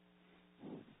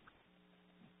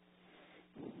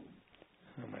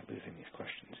 How am I losing these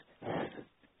questions?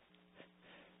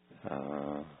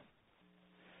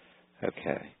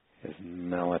 Okay. Is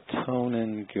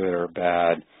melatonin good or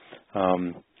bad?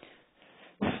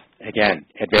 Again,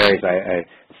 it varies.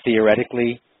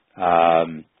 Theoretically,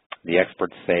 the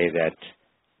experts say that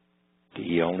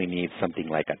you only need something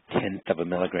like 1/10 of a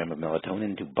milligram of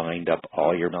melatonin to bind up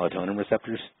all your melatonin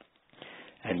receptors.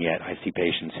 And yet I see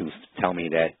patients who tell me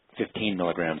that 15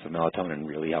 milligrams of melatonin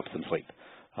really helps them sleep.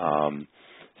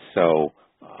 So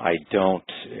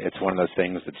it's one of those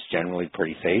things that's generally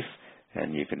pretty safe,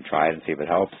 and you can try it and see if it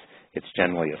helps. It's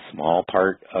generally a small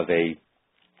part of a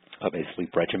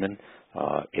sleep regimen.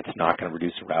 It's not going to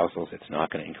reduce arousals. It's not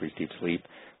going to increase deep sleep.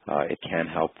 It can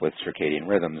help with circadian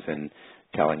rhythms and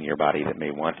telling your body that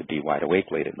may want to be wide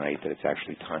awake late at night that it's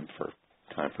actually time for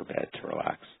bed to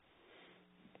relax.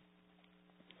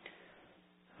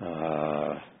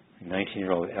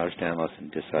 19-year-old Ehlers-Danlos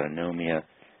in dysautonomia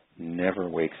never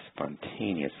wakes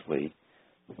spontaneously,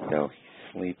 though he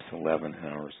sleeps 11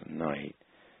 hours a night.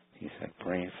 He's had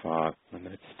brain fog,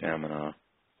 limited stamina.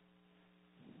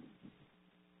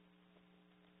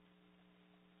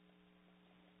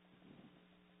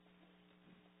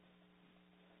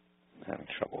 I'm having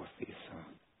trouble with these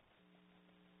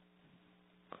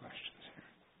questions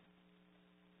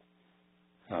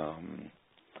here.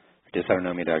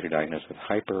 Dysautonomia doctor diagnosed with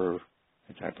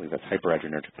I believe that's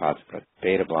hyperadrenergic positive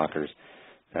beta blockers.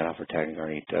 That alpha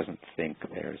tachycardia doesn't think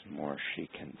there's more she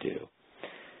can do.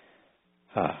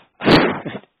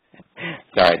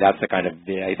 Sorry, that's the kind of,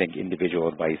 I think, individual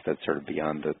advice that's sort of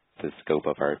beyond the scope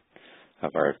of our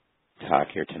talk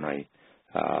here tonight.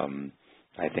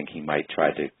 I think he might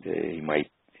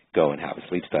go and have a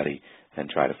sleep study, and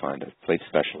try to find a sleep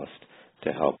specialist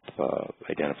to help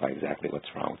identify exactly what's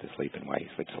wrong with his sleep and why he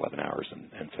sleeps 11 hours and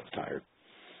feels tired.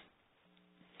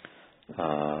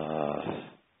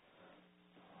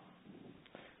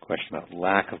 Question about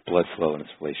lack of blood flow and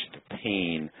its relation to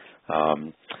pain.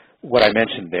 What I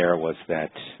mentioned there was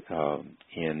that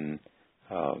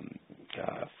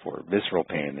for visceral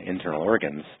pain, the internal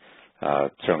organs,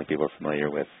 certainly people are familiar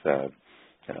with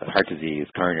heart disease,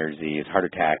 coronary disease, heart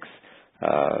attacks.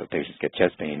 Patients get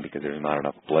chest pain because there's not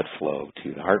enough blood flow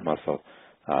to the heart muscle.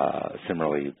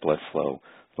 Similarly,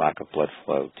 lack of blood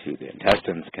flow to the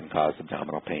intestines can cause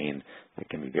abdominal pain. It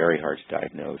can be very hard to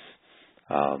diagnose.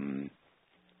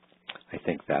 I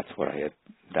think that's what I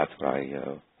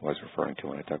was referring to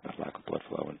when I talked about lack of blood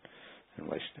flow in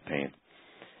relation to pain.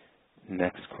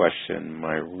 Next question,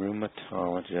 my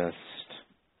rheumatologist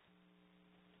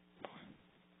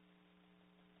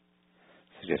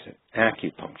suggested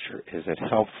acupuncture. Is it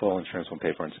helpful? Insurance won't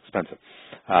pay for it. It's expensive.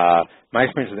 My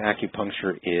experience with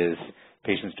acupuncture is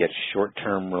patients get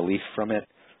short-term relief from it,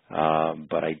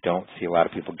 but I don't see a lot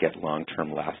of people get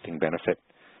long-term lasting benefit.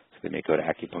 So they may go to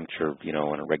acupuncture,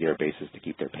 on a regular basis to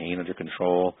keep their pain under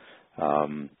control.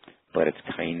 But it's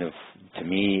kind of, to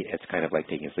me, it's kind of like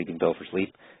taking a sleeping pill for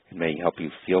sleep. It may help you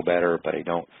feel better, but I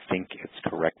don't think it's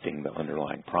correcting the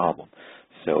underlying problem.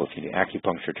 So if you need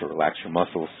acupuncture to relax your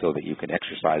muscles so that you can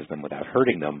exercise them without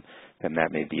hurting them, then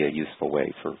that may be a useful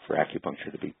way for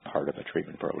acupuncture to be part of a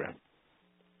treatment program.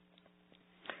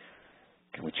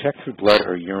 Can we check through blood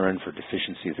or urine for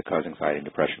deficiencies that cause anxiety and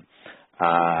depression?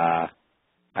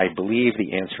 I believe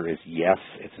the answer is yes.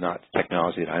 It's not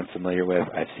technology that I'm familiar with.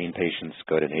 I've seen patients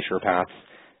go to naturopaths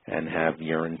and have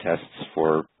urine tests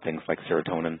for things like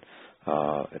serotonin.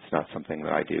 It's not something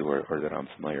that I do or that I'm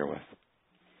familiar with.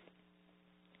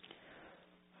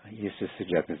 I used to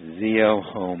suggest this Zeo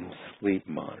home sleep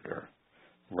monitor.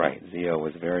 Right, Zeo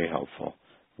was very helpful.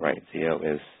 Right, Zeo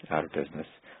is out of business.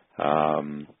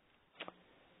 13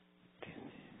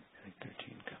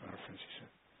 conferences,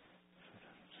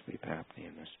 sleep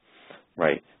apnea.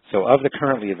 Right. So of the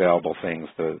currently available things,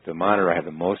 the monitor I have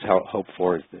the most hope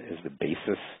for is the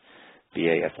BASIS,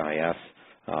 BASIS,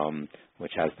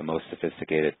 which has the most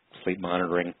sophisticated sleep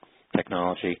monitoring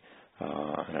technology.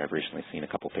 And I've recently seen a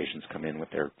couple patients come in with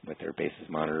their BASIS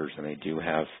monitors, and they do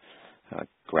have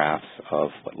graphs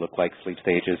of what look like sleep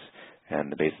stages.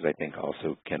 And the BASIS, I think,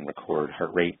 also can record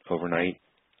heart rate overnight.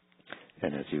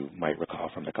 And as you might recall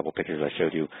from the couple pictures I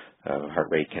showed you, heart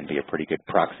rate can be a pretty good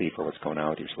proxy for what's going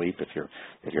on with your sleep. If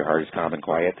your heart is calm and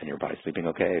quiet, then your body's sleeping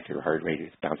okay. If your heart rate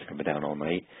is bouncing up and down all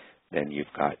night, then you've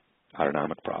got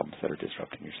autonomic problems that are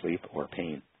disrupting your sleep or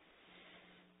pain.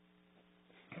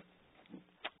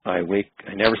 I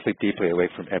never sleep deeply. I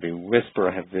wake from every whisper.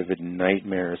 I have vivid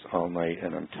nightmares all night,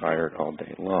 and I'm tired all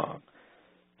day long.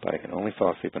 But I can only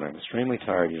fall asleep when I'm extremely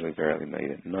tired, usually very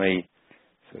late at night.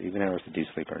 So even hours of deep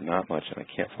sleep are not much, and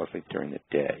I can't fall asleep during the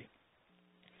day.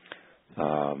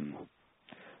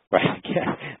 Right,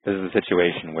 yeah. This is a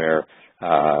situation where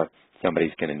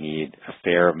somebody's going to need a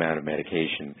fair amount of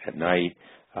medication at night.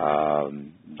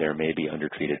 There may be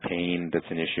undertreated pain that's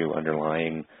an issue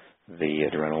underlying the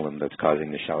adrenaline that's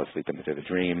causing the shallow sleep and the vivid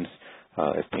dreams.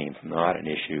 If pain's not an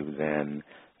issue, then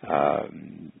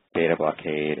beta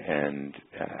blockade and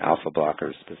alpha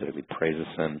blockers, specifically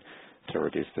prazosin, to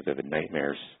reduce the vivid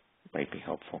nightmares might be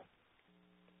helpful.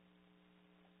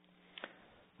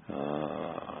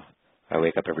 I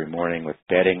wake up every morning with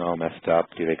bedding all messed up.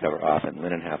 Do they cover off and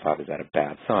linen half off? Is that a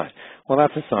bad sign? Well,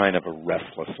 that's a sign of a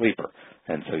restless sleeper.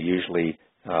 And so usually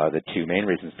the two main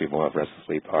reasons people have restless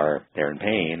sleep are they're in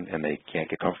pain and they can't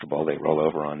get comfortable. They roll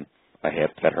over on a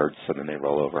hip that hurts, so then they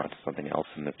roll over onto something else,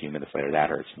 and a few minutes later that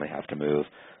hurts and they have to move.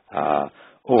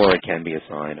 Or it can be a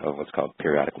sign of what's called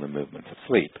periodic limb movements of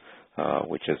sleep,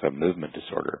 which is a movement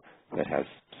disorder that has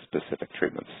specific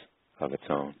treatments of its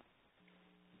own.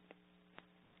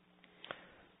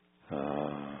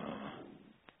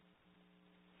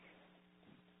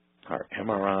 Are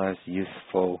MRIs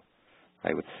useful?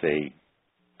 I would say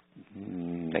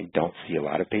I don't see a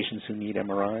lot of patients who need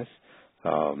MRIs.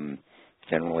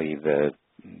 Generally, the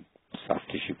soft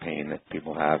tissue pain that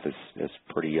people have is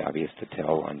pretty obvious to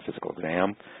tell on physical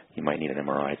exam. You might need an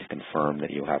MRI to confirm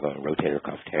that you have a rotator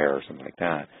cuff tear or something like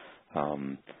that.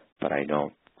 But I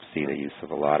don't see the use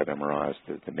of a lot of MRIs.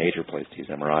 The major place to use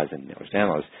MRIs in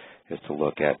Ehlers-Danlos is to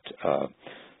look at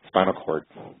spinal cord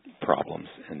problems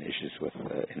and issues with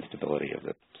the instability of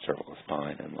the cervical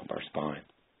spine and lumbar spine.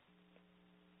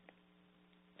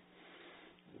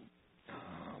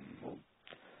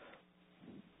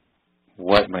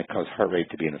 What might cause heart rate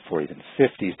to be in the 40s and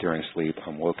 50s during sleep?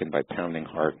 I'm woken by pounding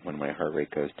heart when my heart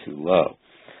rate goes too low.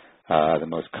 The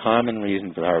most common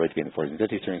reason for the heart rate to be in the 40s and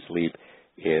 50s during sleep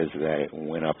is that it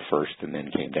went up first and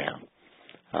then came down.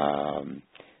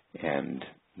 And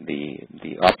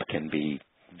the up can be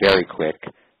very quick,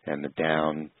 and the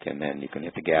down can then you can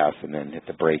hit the gas and then hit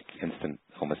the brake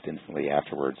almost instantly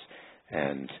afterwards,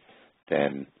 and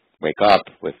then wake up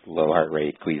with low heart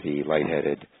rate, queasy,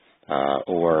 lightheaded,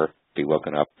 or be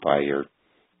woken up by your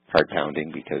heart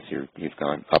pounding because you've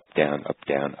gone up, down, up,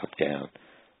 down, up, down.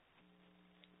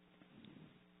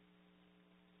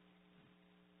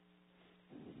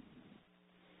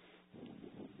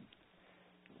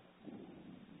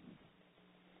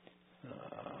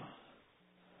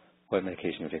 What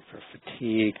medication we take for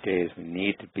fatigue days? We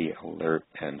need to be alert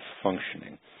and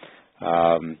functioning.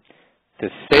 The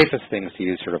safest things to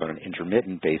use sort of on an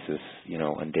intermittent basis,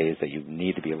 on days that you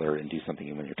need to be alert and do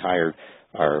something when you're tired,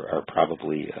 are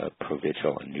probably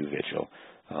Provigil and Nuvigil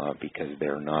because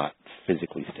they're not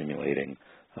physically stimulating.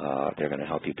 They're going to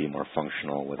help you be more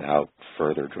functional without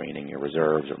further draining your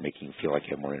reserves or making you feel like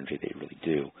you have more energy than you really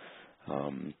do.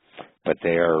 But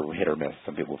they are hit or miss.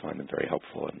 Some people find them very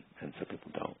helpful and some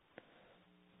people don't.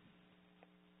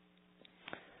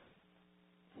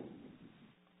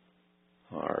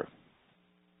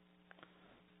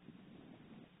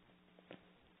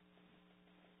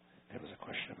 There was a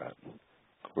question about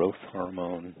growth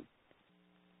hormone.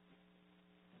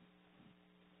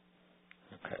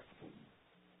 Okay.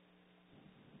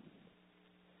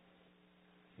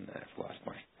 I've lost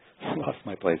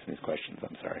my place in these questions.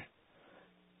 I'm sorry.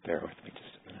 Bear with me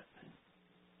just a minute.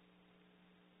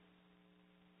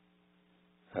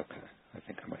 Okay. I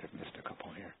think I might have missed a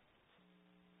couple here.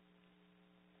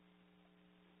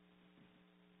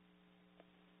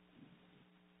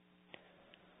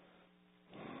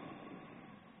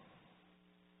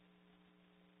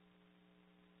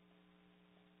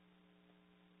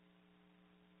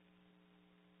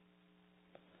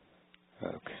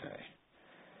 Okay.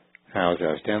 How is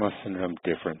Ehlers-Danlos syndrome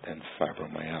different than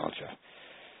fibromyalgia?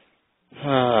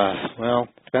 Well,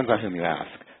 it depends on whom you ask.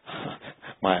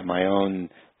 My own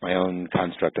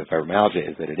construct of fibromyalgia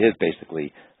is that it is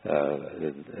basically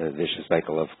a vicious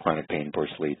cycle of chronic pain, poor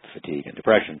sleep, fatigue, and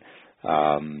depression.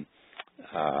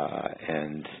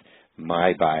 And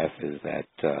my bias is that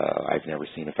I've never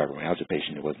seen a fibromyalgia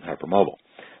patient who wasn't hypermobile.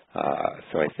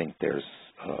 So I think there's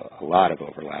a lot of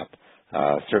overlap.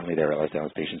 Certainly there are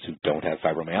Ehlers-Danlos patients who don't have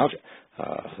fibromyalgia,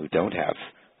 who don't have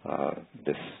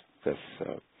this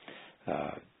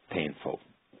painful,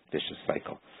 vicious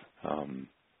cycle.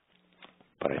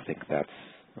 But I think that's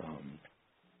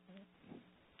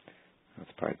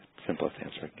probably the simplest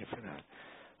answer I can give for that.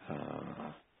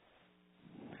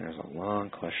 There's a long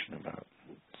question about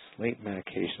sleep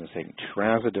medication. I was taking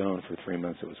trazodone for 3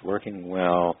 months. It was working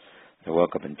well. I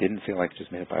woke up and didn't feel like I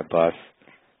just made it by a bus,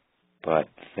 but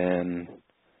then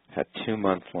had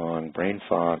 2-month-long brain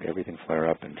fog, everything flare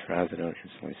up, and trazodone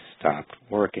instantly stopped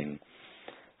working.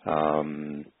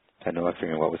 Had no luck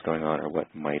figuring out what was going on or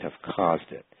what might have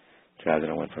caused it.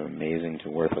 Trazodone went from amazing to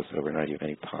worthless overnight. Do you have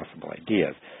any possible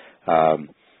ideas?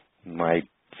 My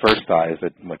first thought is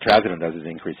that what trazodone does is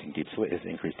increase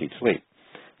deep sleep.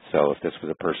 So if this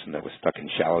was a person that was stuck in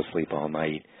shallow sleep all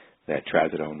night, that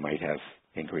trazodone might have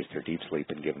increased their deep sleep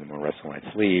and given them a restful night's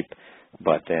sleep,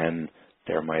 but then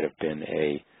there might have been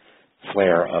a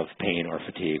flare of pain or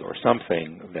fatigue or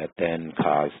something that then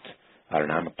caused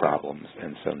autonomic problems,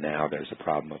 and so now there's a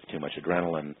problem of too much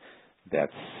adrenaline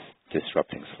that's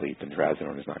disrupting sleep, and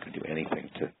trazodone is not going to do anything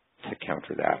to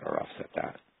counter that or offset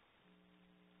that.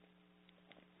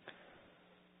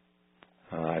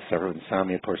 I've suffered with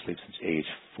insomnia, poor sleep since age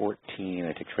 14.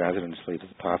 I take trazodone to sleep. Is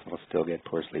it possible to still get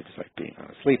poor sleep despite being on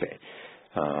a sleep aid?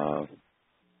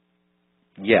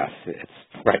 Yes, it's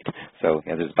right. So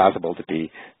it's possible to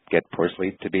get poor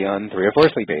sleep, to be on 3 or 4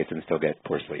 sleep aids and still get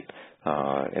poor sleep.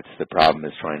 It's the problem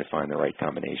is trying to find the right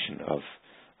combination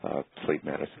of sleep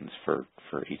medicines for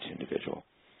each individual.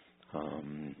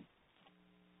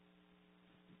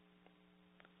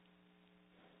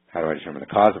 How do I determine the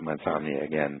cause of my insomnia?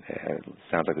 Again, it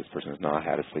sounds like this person has not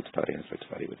had a sleep study, and a sleep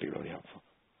study would be really helpful.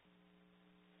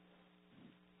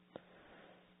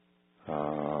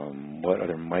 What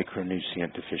other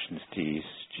micronutrient deficiencies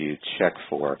do you check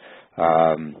for?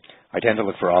 I tend to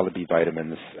look for all the B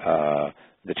vitamins.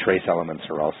 The trace elements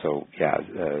are also,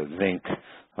 zinc,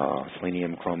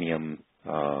 selenium, chromium,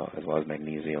 as well as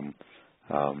magnesium.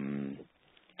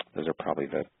 Those are probably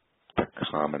the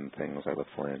common things I look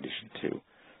for in addition to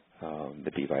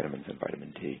the B vitamins and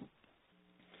vitamin D.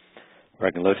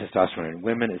 Regarding low testosterone in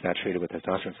women, is that treated with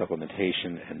testosterone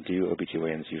supplementation, and do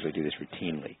OBGYNs usually do this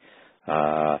routinely?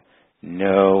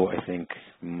 No, I think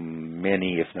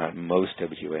many, if not most,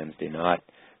 OBGYNs do not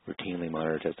routinely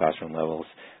monitor testosterone levels.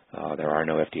 There are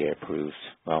no FDA-approved,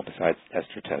 well, besides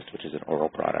Ester Test, which is an oral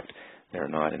product. There are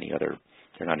not any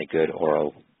good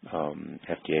oral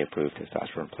FDA-approved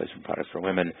testosterone replacement products for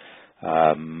women.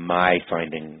 My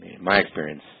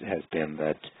experience has been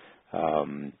that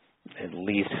at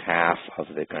least half of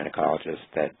the gynecologists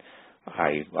that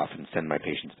I often send my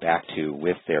patients back to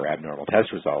with their abnormal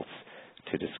test results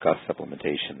to discuss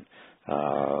supplementation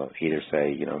either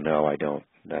say, no, I don't,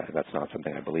 that's not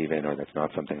something I believe in, or that's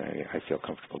not something I feel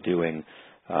comfortable doing,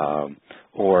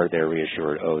 or they're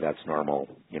reassured, oh, that's normal,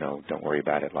 don't worry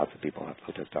about it. Lots of people have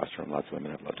low testosterone. Lots of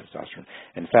women have low testosterone.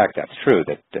 In fact, that's true,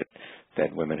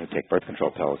 that women who take birth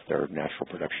control pills, their natural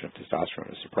production of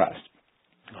testosterone is suppressed.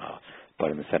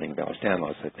 But in the setting of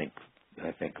Ehlers-Danlos, I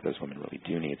think those women really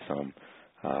do need some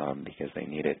because they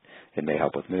need it. It may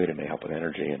help with mood, it may help with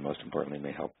energy, and most importantly,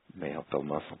 may help build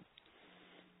muscle.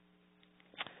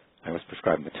 I was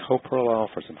prescribed metoprolol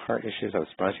for some heart issues. I was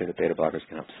surprised to hear that beta blockers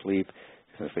can help sleep.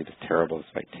 Because sleep is terrible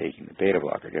despite taking the beta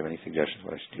blocker. Do you have any suggestions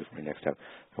what I should do for my next step,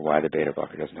 or why the beta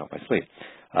blocker doesn't help my sleep?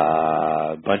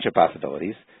 Bunch of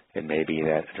possibilities. It may be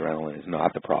that adrenaline is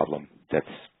not the problem that's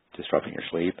disrupting your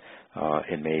sleep.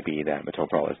 It may be that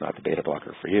metoprolol is not the beta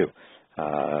blocker for you.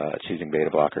 Choosing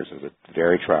beta blockers is a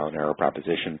very trial and error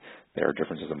proposition. There are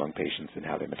differences among patients in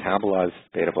how they metabolize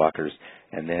beta blockers,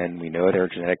 and then we know there are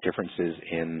genetic differences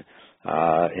in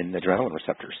adrenaline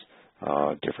receptors.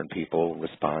 Different people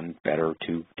respond better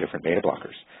to different beta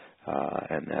blockers,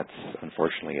 and that's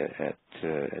unfortunately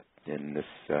in this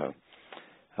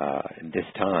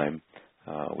time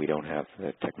we don't have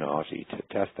the technology to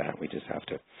test that. We just have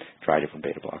to try different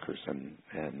beta blockers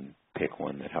and pick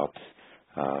one that helps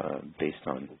based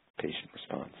on patient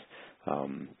response.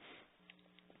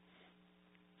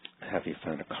 Have you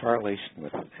found a correlation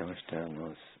with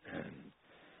Ehlers-Danlos and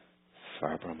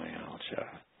fibromyalgia?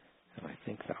 And I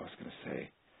think that was going to say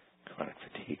chronic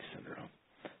fatigue syndrome.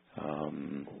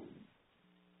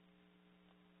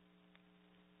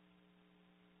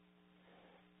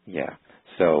 Yeah.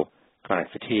 So chronic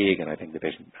fatigue, and I think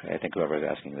whoever was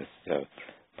asking this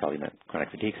probably meant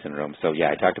chronic fatigue syndrome. So yeah,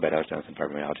 I talked about Ehlers-Danlos and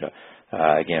fibromyalgia.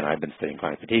 Again, I've been studying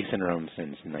chronic fatigue syndrome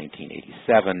since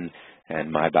 1987,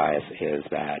 and my bias is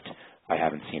that I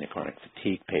haven't seen a chronic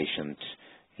fatigue patient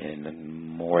in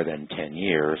more than 10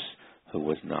 years who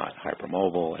was not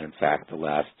hypermobile. And in fact, the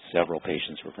last several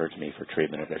patients referred to me for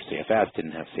treatment of their CFS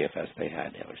didn't have CFS, they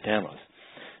had Ehlers-Danlos.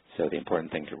 So the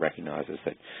important thing to recognize is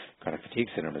that chronic fatigue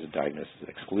syndrome is a diagnosis of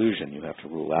exclusion. You have to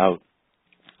rule out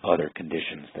other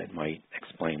conditions that might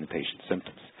explain the patient's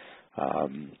symptoms.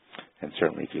 And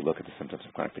certainly if you look at the symptoms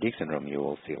of chronic fatigue syndrome, you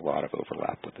will see a lot of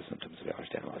overlap with the symptoms of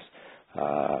Ehlers-Danlos.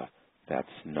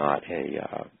 That's not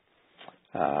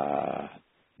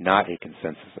a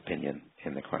consensus opinion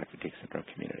in the chronic fatigue syndrome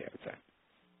community, I would say.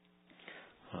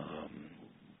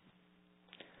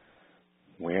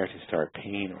 Where to start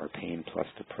pain or pain plus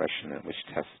depression, and which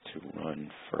tests to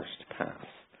run first pass?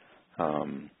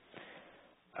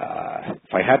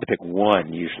 If I had to pick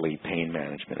one, usually pain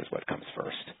management is what comes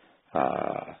first.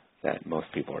 That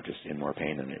most people are just in more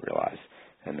pain than they realize,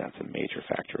 and that's a major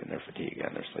factor in their fatigue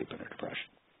and their sleep and their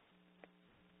depression.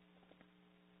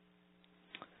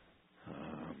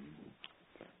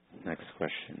 Next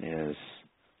question is,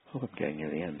 I'm getting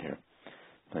near the end here.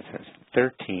 It says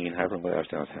 13,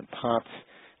 hypermobility Ehlers-Danlos POTS,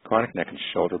 chronic neck and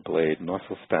shoulder blade,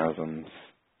 muscle spasms.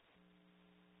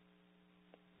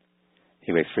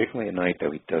 He wakes frequently at night,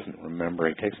 though he doesn't remember.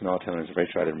 He takes melatonin and is afraid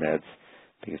to try their meds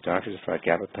because doctors have tried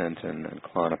gabapentin and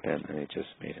Klonopin, and it just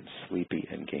made him sleepy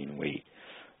and gain weight.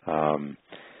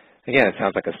 Again, it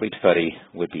sounds like a sleep study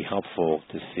would be helpful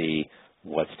to see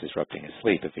what's disrupting his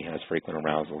sleep. If he has frequent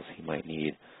arousals, he might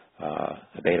need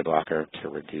a beta blocker to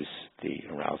reduce the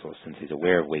arousal. Since he's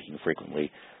aware of waking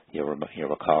frequently, you'll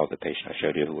recall the patient I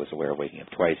showed you who was aware of waking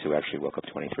up twice, who actually woke up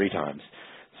 23 times.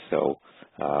 So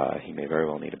he may very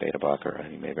well need a beta blocker,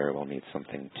 and he may very well need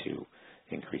something to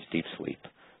increase deep sleep.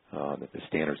 That the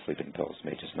standard sleeping pills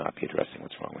may just not be addressing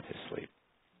what's wrong with his sleep.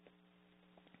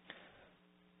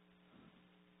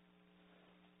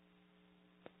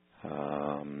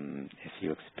 If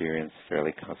you experience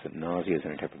fairly constant nausea, is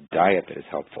there any type of diet that is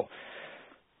helpful?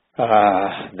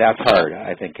 That's hard.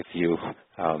 I think if you,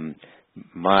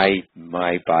 my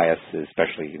bias,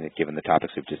 especially given the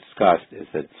topics we've just discussed, is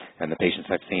that, and the patients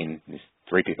I've seen, these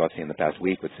 3 people I've seen in the past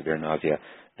week with severe nausea,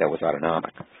 that was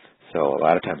autonomic. So a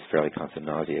lot of times fairly constant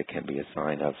nausea can be a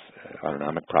sign of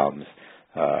autonomic problems,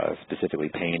 specifically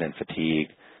pain and fatigue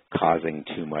causing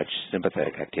too much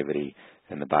sympathetic activity,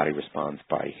 and the body responds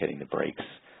by hitting the brakes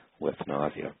with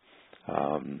nausea.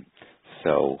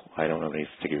 So I don't have any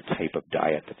particular type of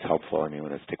diet that's helpful. I mean, I'm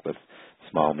going to stick with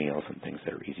small meals and things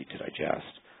that are easy to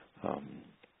digest.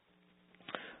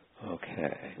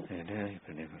 Okay.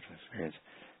 Experience.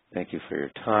 Thank you for your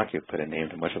talk. You've put a name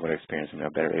to much of what I experienced. I'm now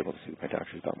better able to speak with my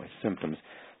doctors about my symptoms.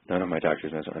 None of my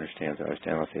doctors understands that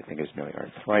Ehlers-Danlos. They think it's merely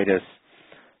arthritis.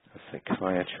 A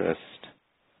psychiatrist.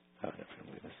 Oh, no, I don't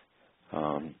believe this.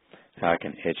 How I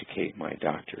can educate my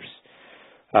doctors.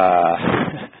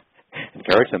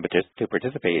 Encourage them to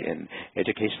participate in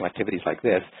educational activities like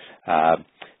this.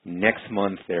 Next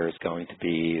month, there's going to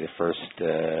be the first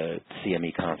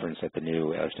CME conference at the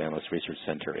new Ehlers-Danlos Research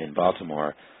Center in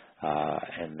Baltimore,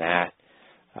 and that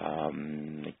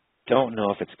I don't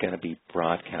know if it's going to be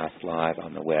broadcast live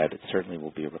on the web. It certainly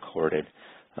will be recorded,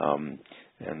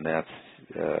 and that's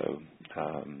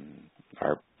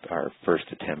our first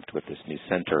attempt with this new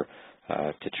center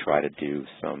to try to do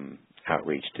some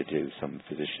outreach, to do some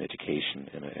physician education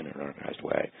in an organized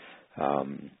way.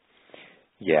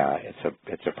 Yeah,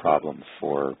 it's a problem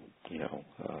for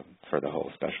for the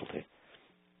whole specialty.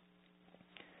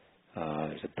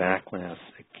 There's a backlash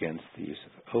against the use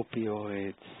of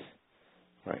opioids.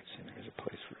 Right, so there's a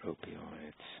place for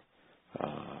opioids.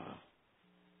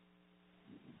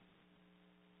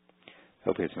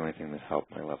 Opioids are the only thing that help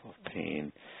my level of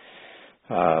pain.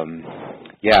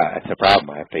 Yeah, it's a problem.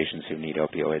 I have patients who need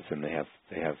opioids, and they have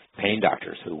pain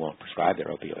doctors who won't prescribe their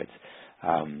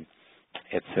opioids.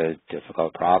 It's a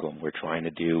difficult problem. We're trying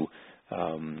to do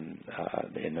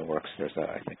in the works. There's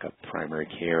I think a primary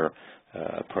care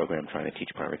program trying to teach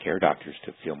primary care doctors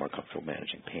to feel more comfortable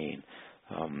managing pain.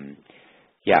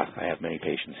 Yeah, I have many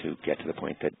patients who get to the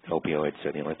point that opioids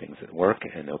are the only things that work,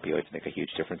 and opioids make a huge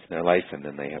difference in their life, and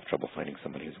then they have trouble finding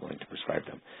somebody who's willing to prescribe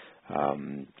them.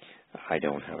 I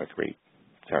don't have a great,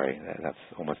 sorry, that's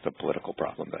almost a political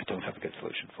problem that I don't have a good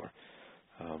solution for.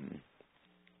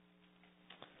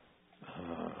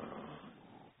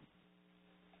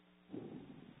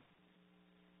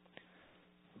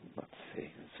 Let's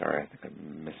see. Sorry, I think I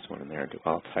missed one in there. Do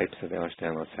all types of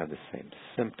Ehlers-Danlos have the same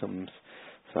symptoms?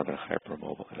 Southern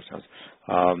hypermobile Ehlers-Danlos.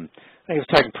 I was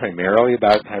talking primarily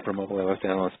about hypermobile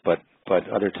Ehlers-Danlos, but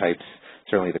other types,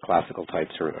 certainly the classical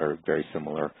types, are very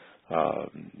similar.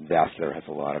 Vascular has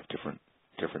a lot of different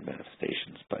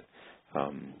manifestations, but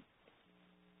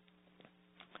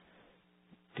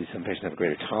do some patients have a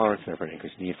greater tolerance and therefore an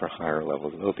increased need for higher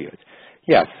levels of opioids?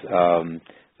 Yes.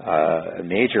 A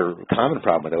major common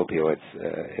problem with opioids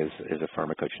is a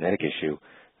pharmacogenetic issue,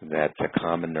 that the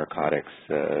common narcotics,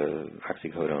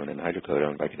 oxycodone and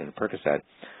hydrocodone, Vicodin and Percocet,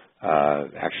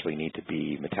 actually need to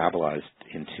be metabolized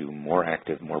into more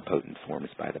active, more potent forms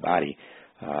by the body,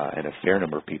 and a fair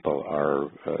number of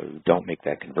people don't make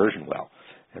that conversion well,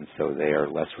 and so they are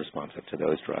less responsive to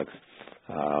those drugs.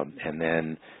 And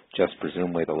then just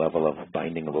presumably the level of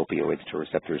binding of opioids to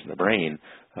receptors in the brain,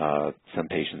 some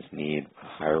patients need a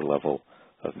higher level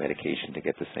of medication to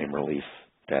get the same relief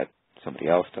that somebody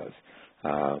else does.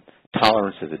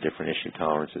 Tolerance is a different issue.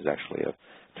 Tolerance is actually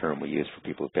a term we use for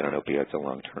people who've been on opioids a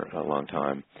long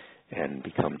time and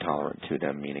become tolerant to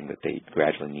them, meaning that they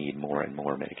gradually need more and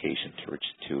more medication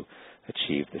to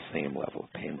achieve the same level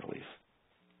of pain relief.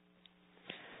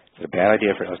 Is it a bad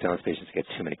idea for Ehlers-Danlos patients to get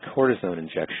too many cortisone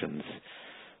injections?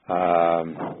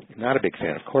 Not a big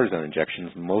fan of cortisone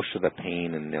injections. Most of the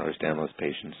pain in Ehlers-Danlos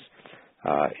patients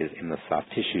is in the soft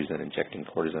tissues, and injecting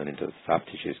cortisone into the soft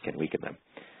tissues can weaken them.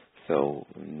 So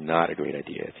not a great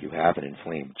idea. If you have an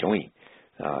inflamed joint,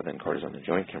 then cortisone in the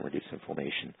joint can reduce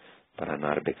inflammation, but I'm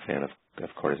not a big fan of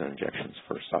cortisone injections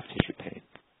for soft tissue pain.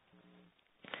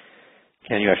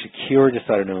 Can you actually cure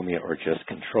dysautonomia or just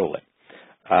control it?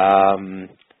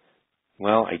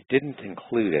 Well, I didn't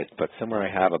include it, but somewhere I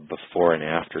have a before and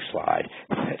after slide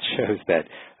that shows that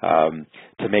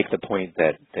to make the point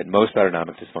that most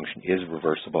autonomic dysfunction is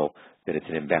reversible, that it's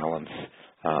an imbalance.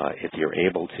 If you're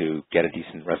able to get a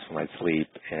decent restful night's sleep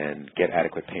and get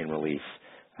adequate pain relief,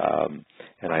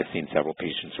 and I've seen several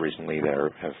patients recently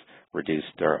that have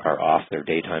reduced or are off their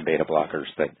daytime beta blockers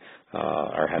that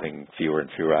are having fewer and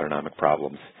fewer autonomic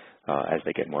problems as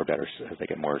they get more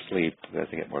sleep, as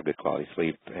they get more good quality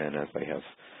sleep, and as they have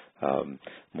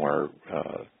more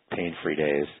pain-free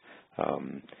days.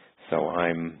 So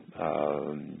I'm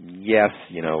yes,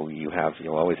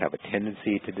 you'll always have a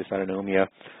tendency to dysautonomia.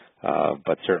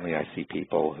 But certainly I see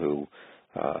people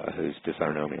whose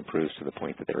dysautonomia improves to the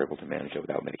point that they're able to manage it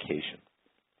without medication.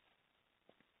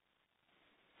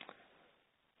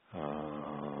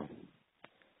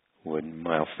 Would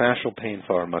myofascial pain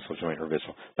fall or muscle, joint, or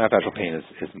visceral? Myofascial pain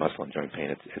is muscle and joint pain.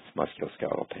 It's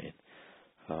musculoskeletal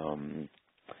pain.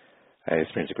 I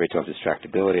experience a great deal of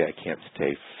distractibility. I can't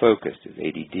stay focused. Is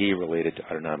ADD related to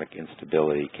autonomic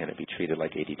instability? Can it be treated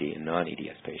like ADD in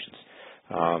non-EDS patients?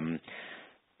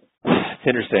 It's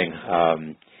interesting.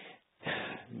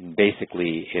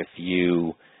 Basically, if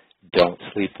you don't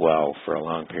sleep well for a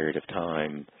long period of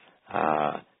time,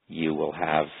 you will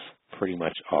have pretty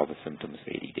much all the symptoms of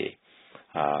ADD.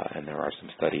 And there are some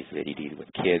studies of ADD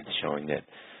with kids showing that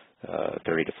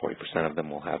 30 to 40% of them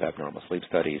will have abnormal sleep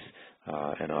studies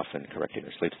and often correcting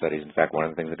their sleep studies. In fact, one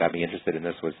of the things that got me interested in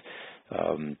this was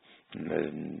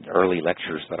in the early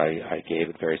lectures that I gave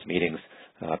at various meetings,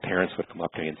 parents would come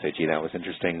up to me and say, gee, that was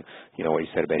interesting, you know, what you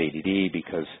said about ADD,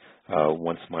 because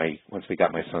once we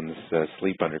got my son's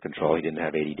sleep under control, he didn't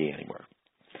have ADD anymore.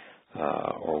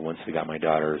 Or once we got my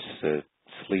daughter's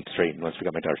sleep straightened, once we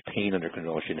got my daughter's pain under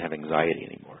control, she didn't have anxiety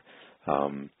anymore.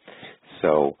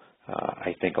 So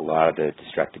I think a lot of the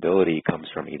distractibility comes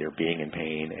from either being in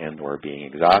pain and or being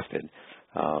exhausted.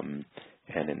 And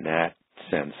in that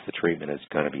sense, the treatment is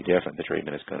going to be different. The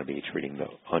treatment is going to be treating the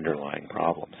underlying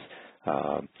problems.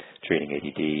 Treating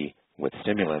ADD with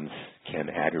stimulants can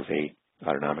aggravate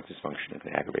autonomic dysfunction and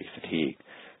can aggravate fatigue.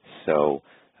 So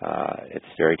it's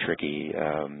very tricky,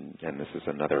 and this is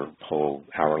another whole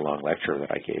hour-long lecture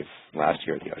that I gave last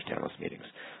year at the Arch Analyst meetings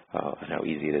on how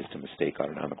easy it is to mistake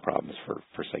autonomic problems for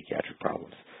psychiatric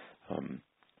problems.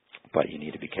 But you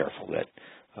need to be careful that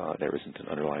there isn't an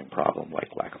underlying problem like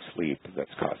lack of sleep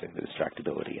that's causing the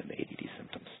distractibility and the ADD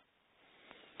symptoms.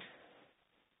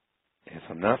 If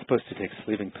I'm not supposed to take a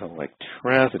sleeping pill like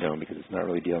trazodone because it's not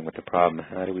really dealing with the problem,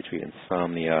 how do we treat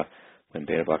insomnia when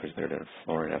beta blockers that are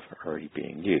Florinef are already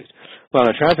being used? Well,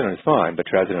 no, trazodone is fine, but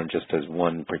trazodone just does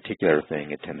one particular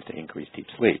thing. It tends to increase deep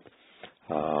sleep.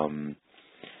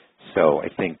 So I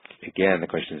think, again, the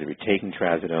question is if you're taking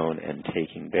trazodone and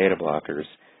taking beta blockers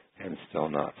and still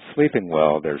not sleeping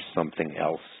well, there's something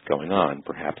else going on,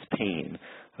 perhaps pain,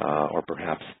 or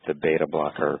perhaps the beta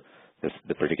blocker,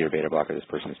 the particular beta blocker this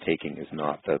person is taking is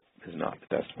not the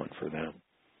best one for them.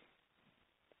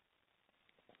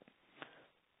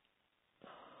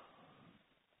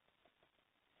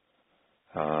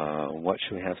 What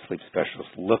should we have sleep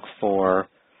specialists look for?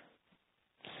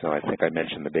 So I think I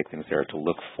mentioned the big things there, to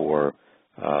look for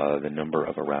the number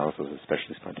of arousals,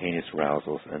 especially spontaneous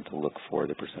arousals, and to look for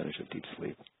the percentage of deep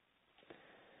sleep.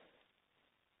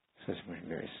 So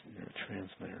various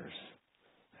neurotransmitters.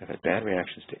 I've had bad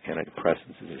reactions to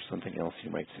antidepressants. Is there something else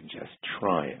you might suggest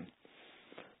trying?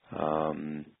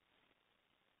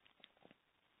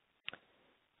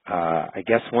 I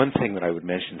guess one thing that I would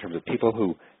mention in terms of people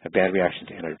who have bad reactions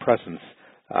to antidepressants,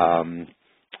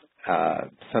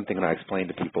 something that I explain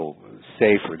to people,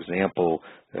 say, for example,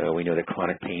 we know that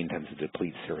chronic pain tends to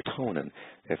deplete serotonin.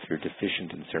 If you're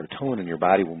deficient in serotonin, your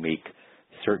body will make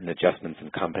certain adjustments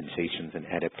and compensations and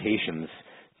adaptations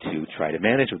to try to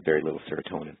manage with very little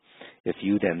serotonin. If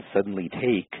you then suddenly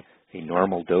take a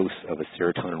normal dose of a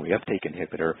serotonin reuptake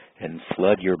inhibitor and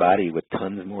flood your body with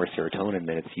tons more serotonin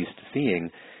than it's used to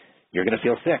seeing, you're going to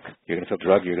feel sick. You're going to feel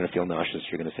drugged. You're going to feel nauseous.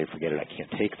 You're going to say, forget it, I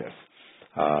can't take this.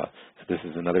 So this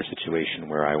is another situation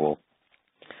where I will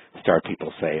start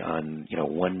people, say, on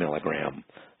 1 milligram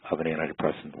of an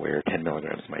antidepressant, where 10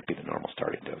 milligrams might be the normal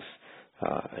starting dose,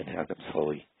 and have them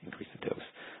slowly increase the dose.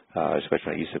 There's a question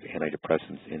about use of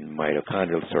antidepressants in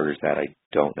mitochondrial disorders that I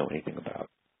don't know anything about.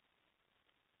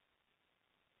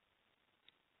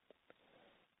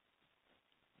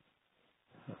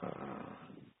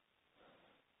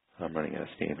 I'm running out of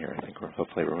steam here. I think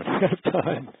hopefully we're running out of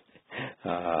time.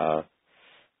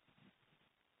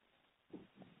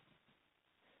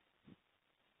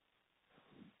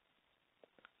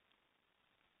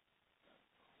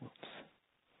 Whoops.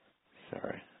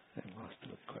 Sorry, I lost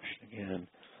the question again.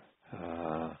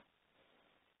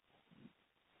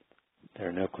 There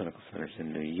are no clinical centers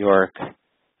in New York.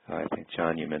 I think,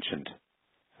 John, you mentioned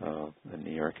the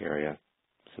New York area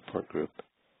support group.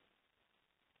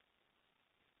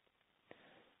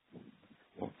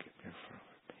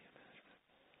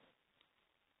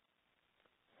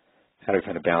 How do we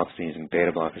find a balance between using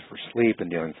beta blockers for sleep and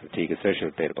dealing with fatigue associated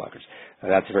with beta blockers?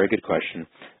 That's a very good question.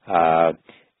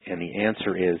 And the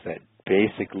answer is that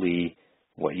basically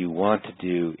what you want to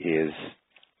do is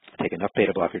take enough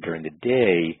beta blocker during the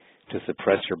day to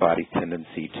suppress your body's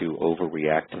tendency to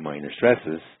overreact to minor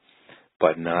stresses,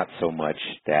 but not so much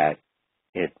that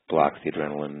it blocks the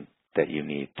adrenaline that you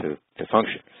need to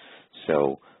function.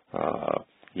 So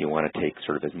you want to take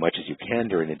sort of as much as you can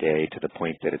during the day to the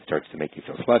point that it starts to make you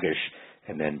feel sluggish,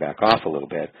 and then back off a little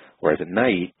bit. Whereas at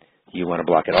night, you want to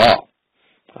block it all.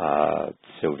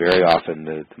 So very often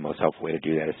the most helpful way to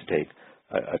do that is to take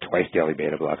a twice daily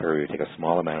beta blocker, or you take a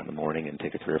small amount in the morning and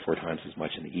take it 3 or 4 times as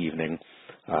much in the evening,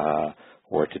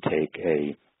 or to take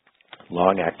a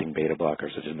long-acting beta blocker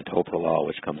such as metoprolol,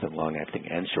 which comes in long-acting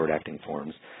and short-acting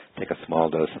forms. Take a small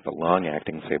dose of the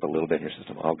long-acting, save a little bit in your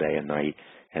system all day and night,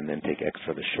 and then take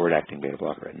extra of the short-acting beta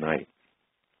blocker at night.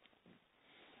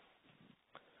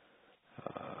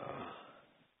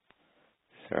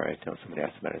 Sorry, I know somebody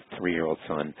asked about a 3-year-old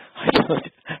son.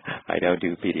 I don't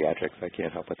do pediatrics. I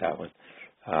can't help with that one.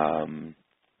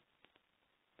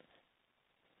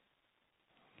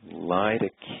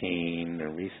 Lidocaine, a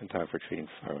recent talk for treating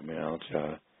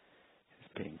fibromyalgia, is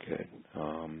being good.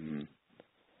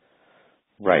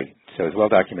 Right. So it's well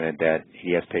documented that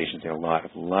EDS patients need a lot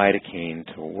of lidocaine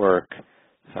to work.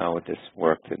 How would this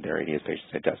work in their EDS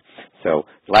patients? It does. So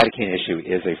the lidocaine issue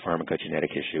is a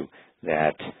pharmacogenetic issue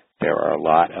that there are a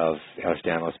lot of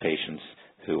Ehlers-Danlos patients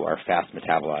who are fast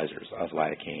metabolizers of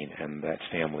lidocaine and that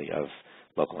family of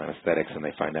local anesthetics, and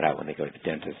they find that out when they go to the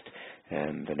dentist,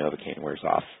 and the Novocaine wears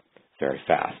off very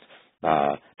fast.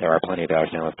 There are plenty of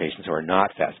Ehlers-Danlos patients who are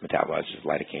not fast metabolizers of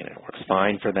lidocaine, and it works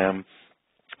fine for them.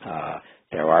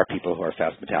 There are people who are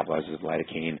fast metabolizers of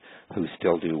lidocaine who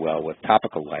still do well with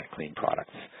topical lidocaine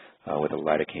products, with the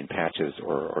lidocaine patches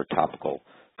or topical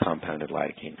compounded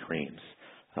lidocaine creams.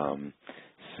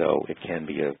 So it can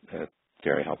be a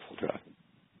very helpful drug.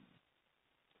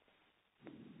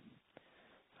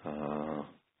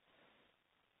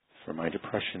 For my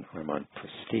depression, I'm on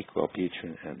Prosteq,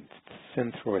 Wellbutrin, and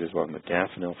Synthroid, as well as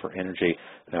modafinil for energy.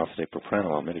 I also take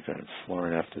propranolol, Midodrine, and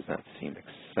Florinef. Does not seem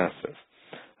excessive.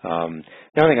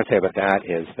 The only thing I'd say about that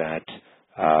is that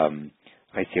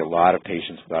I see a lot of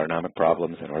patients with autonomic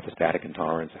problems and orthostatic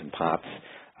intolerance and POTS,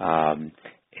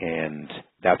 and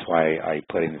that's why I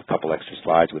put in a couple extra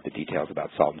slides with the details about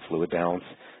salt and fluid balance,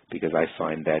 because I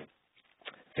find that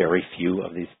very few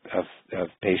of these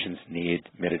patients need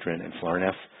Midodrine and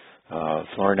Florinef.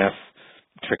 Florinef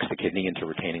tricks the kidney into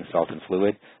retaining salt and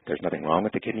fluid. There's nothing wrong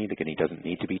with the kidney. The kidney doesn't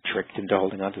need to be tricked into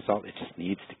holding on to salt. It just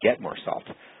needs to get more salt.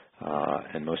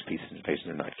 And most patients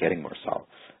are not getting more salt.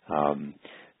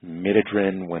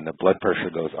 Midodrine, when the blood pressure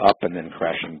goes up and then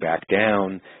crashing back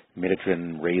down,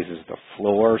 Midodrine raises the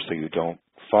floor so you don't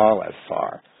fall as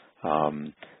far.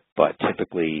 But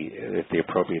typically, if the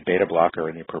appropriate beta blocker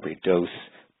and the appropriate dose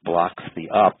blocks the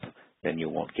up, then you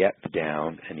won't get the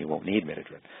down and you won't need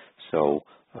Midodrine. So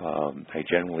I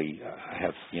generally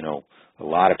have, a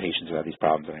lot of patients who have these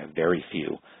problems, and I have very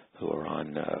few who are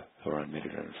on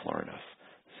Midodrine and Florinef.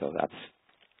 So that's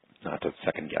not to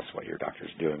second guess what your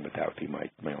doctor's doing, but that would be my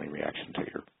only reaction to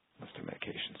your list of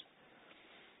medications.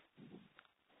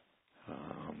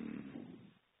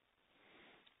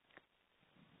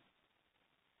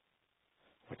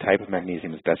 What type of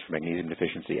magnesium is best for magnesium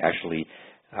deficiency? Actually,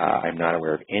 I'm not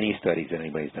aware of any studies that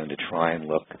anybody's done to try and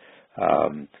look.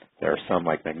 There are some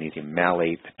like magnesium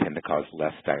malate that tend to cause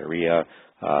less diarrhea.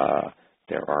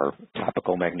 There are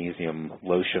topical magnesium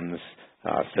lotions.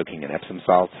 Soaking in Epsom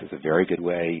salts is a very good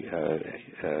way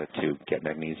to get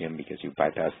magnesium because you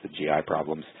bypass the GI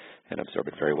problems and absorb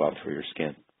it very well through your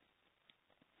skin.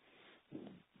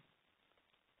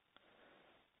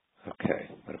 Okay,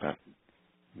 what about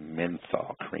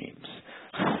menthol creams?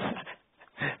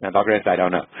 Menthol creams, I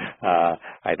don't know.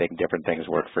 I think different things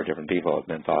work for different people.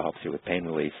 Menthol helps you with pain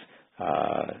relief.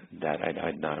 That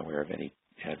I'm not aware of any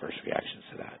adverse reactions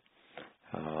to that.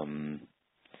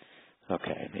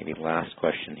 Okay, maybe last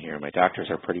question here. My doctors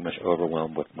are pretty much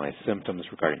overwhelmed with my symptoms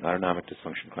regarding autonomic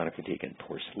dysfunction, chronic fatigue, and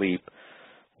poor sleep.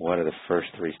 What are the first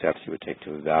 3 steps you would take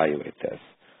to evaluate this?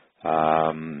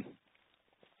 Well,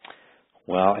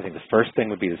 I think the first thing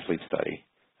would be the sleep study,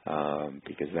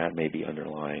 because that may be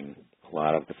underlying a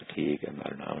lot of the fatigue and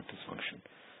autonomic dysfunction.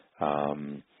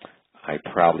 I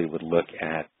probably would look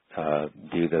at,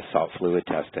 do the salt fluid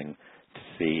testing to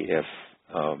see if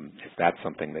that's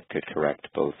something that could correct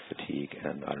both fatigue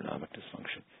and autonomic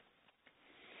dysfunction.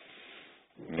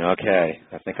 Okay,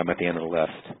 I think I'm at the end of the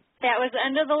list. That was the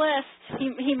end of the list.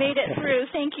 He made it through.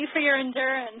 Thank you for your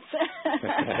endurance.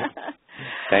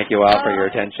 Thank you all for your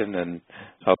attention, and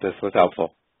hope this was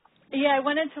helpful. Yeah, I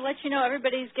wanted to let you know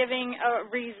everybody's giving a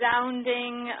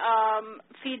resounding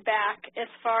feedback as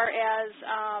far as,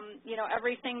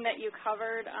 everything that you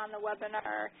covered on the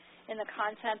webinar in the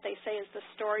content they say is the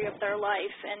story of their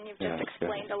life, and you've just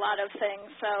explained a lot of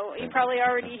things. So you probably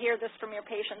already hear this from your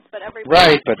patients, but everybody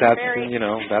right. But that's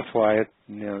that's why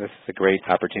this is a great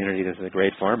opportunity. This is a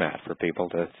great format for people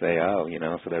to say,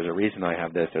 so there's a reason I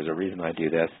have this. There's a reason I do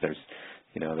this. There's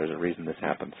a reason this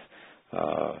happens,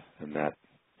 and that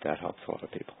helps a lot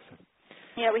of people. So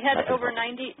Yeah, we had over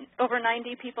 90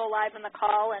 people live in the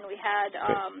call, and we had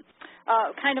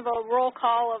kind of a roll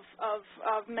call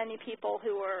of many people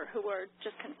who were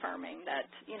just confirming that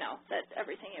that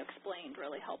everything you explained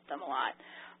really helped them a lot.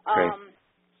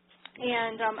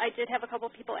 And I did have a couple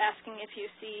of people asking if you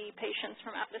see patients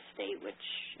from out of state, which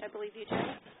I believe you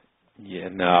did. Yeah,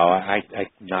 no, I'm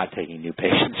not taking new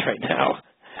patients right now.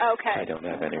 Okay. I don't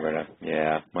have anywhere to,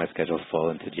 my schedule's full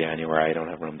into January. I don't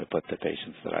have room to put the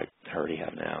patients that I already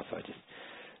have now, so I just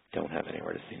don't have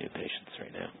anywhere to see new patients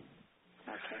right now.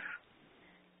 Okay.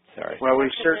 Sorry. Well, we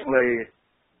certainly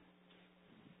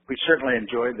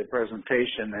enjoyed the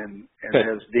presentation, and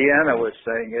as Deanna was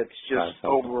saying, it's just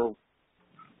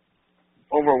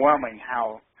overwhelming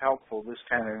how helpful this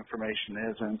kind of information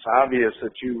is, and it's obvious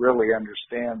that you really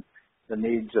understand the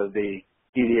needs of the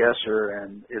EDSer,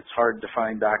 and it's hard to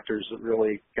find doctors that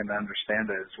really can understand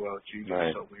it as well as you do.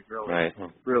 Right. So we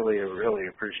really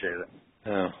appreciate it.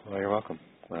 Oh, well, you're welcome.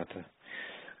 Glad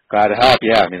to help.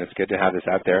 Yeah, I mean, it's good to have this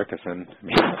out there because then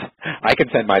I can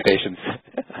send my patients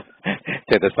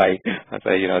to the site. I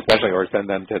say, especially, or send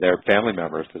them to their family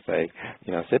members to say,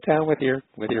 sit down with your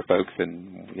folks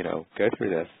and go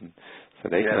through this, and so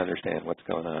they can understand what's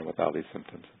going on with all these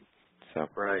symptoms. So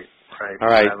right. All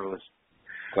right. Fabulous.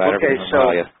 Glad okay,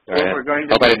 so we're going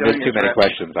to hope I didn't miss too many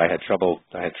questions. I had trouble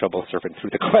surfing through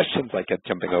the questions. I kept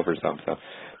jumping over some, so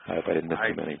I hope I didn't miss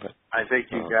too many. But I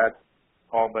think you got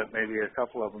all but maybe a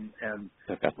couple of them, and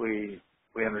we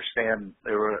understand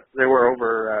there were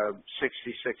over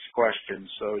 66 questions,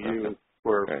 so you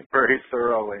were very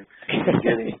thorough in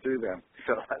getting through them.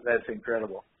 So that's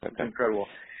incredible. That's incredible.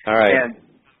 All right. And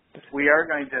we are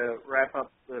going to wrap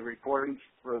up the recording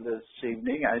for this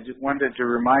evening. I just wanted to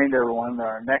remind everyone that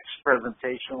our next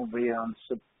presentation will be on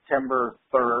September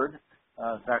 3rd,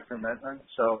 Dr. Maitland.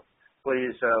 So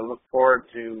please look forward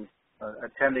to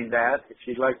attending that. If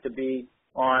you'd like to be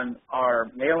on our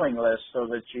mailing list so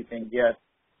that you can get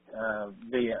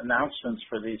the announcements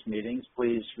for these meetings,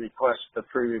 please request the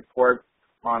free report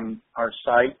on our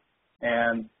site.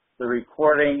 And the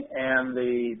recording and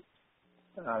the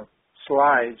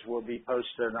slides will be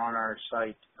posted on our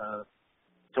site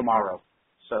tomorrow.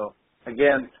 So,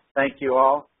 again, thank you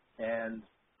all, and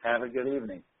have a good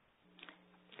evening.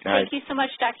 Thank you so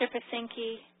much, Dr.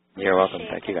 Pocinki. You're welcome.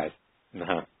 Thank you, guys.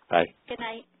 Bye. Good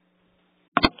night.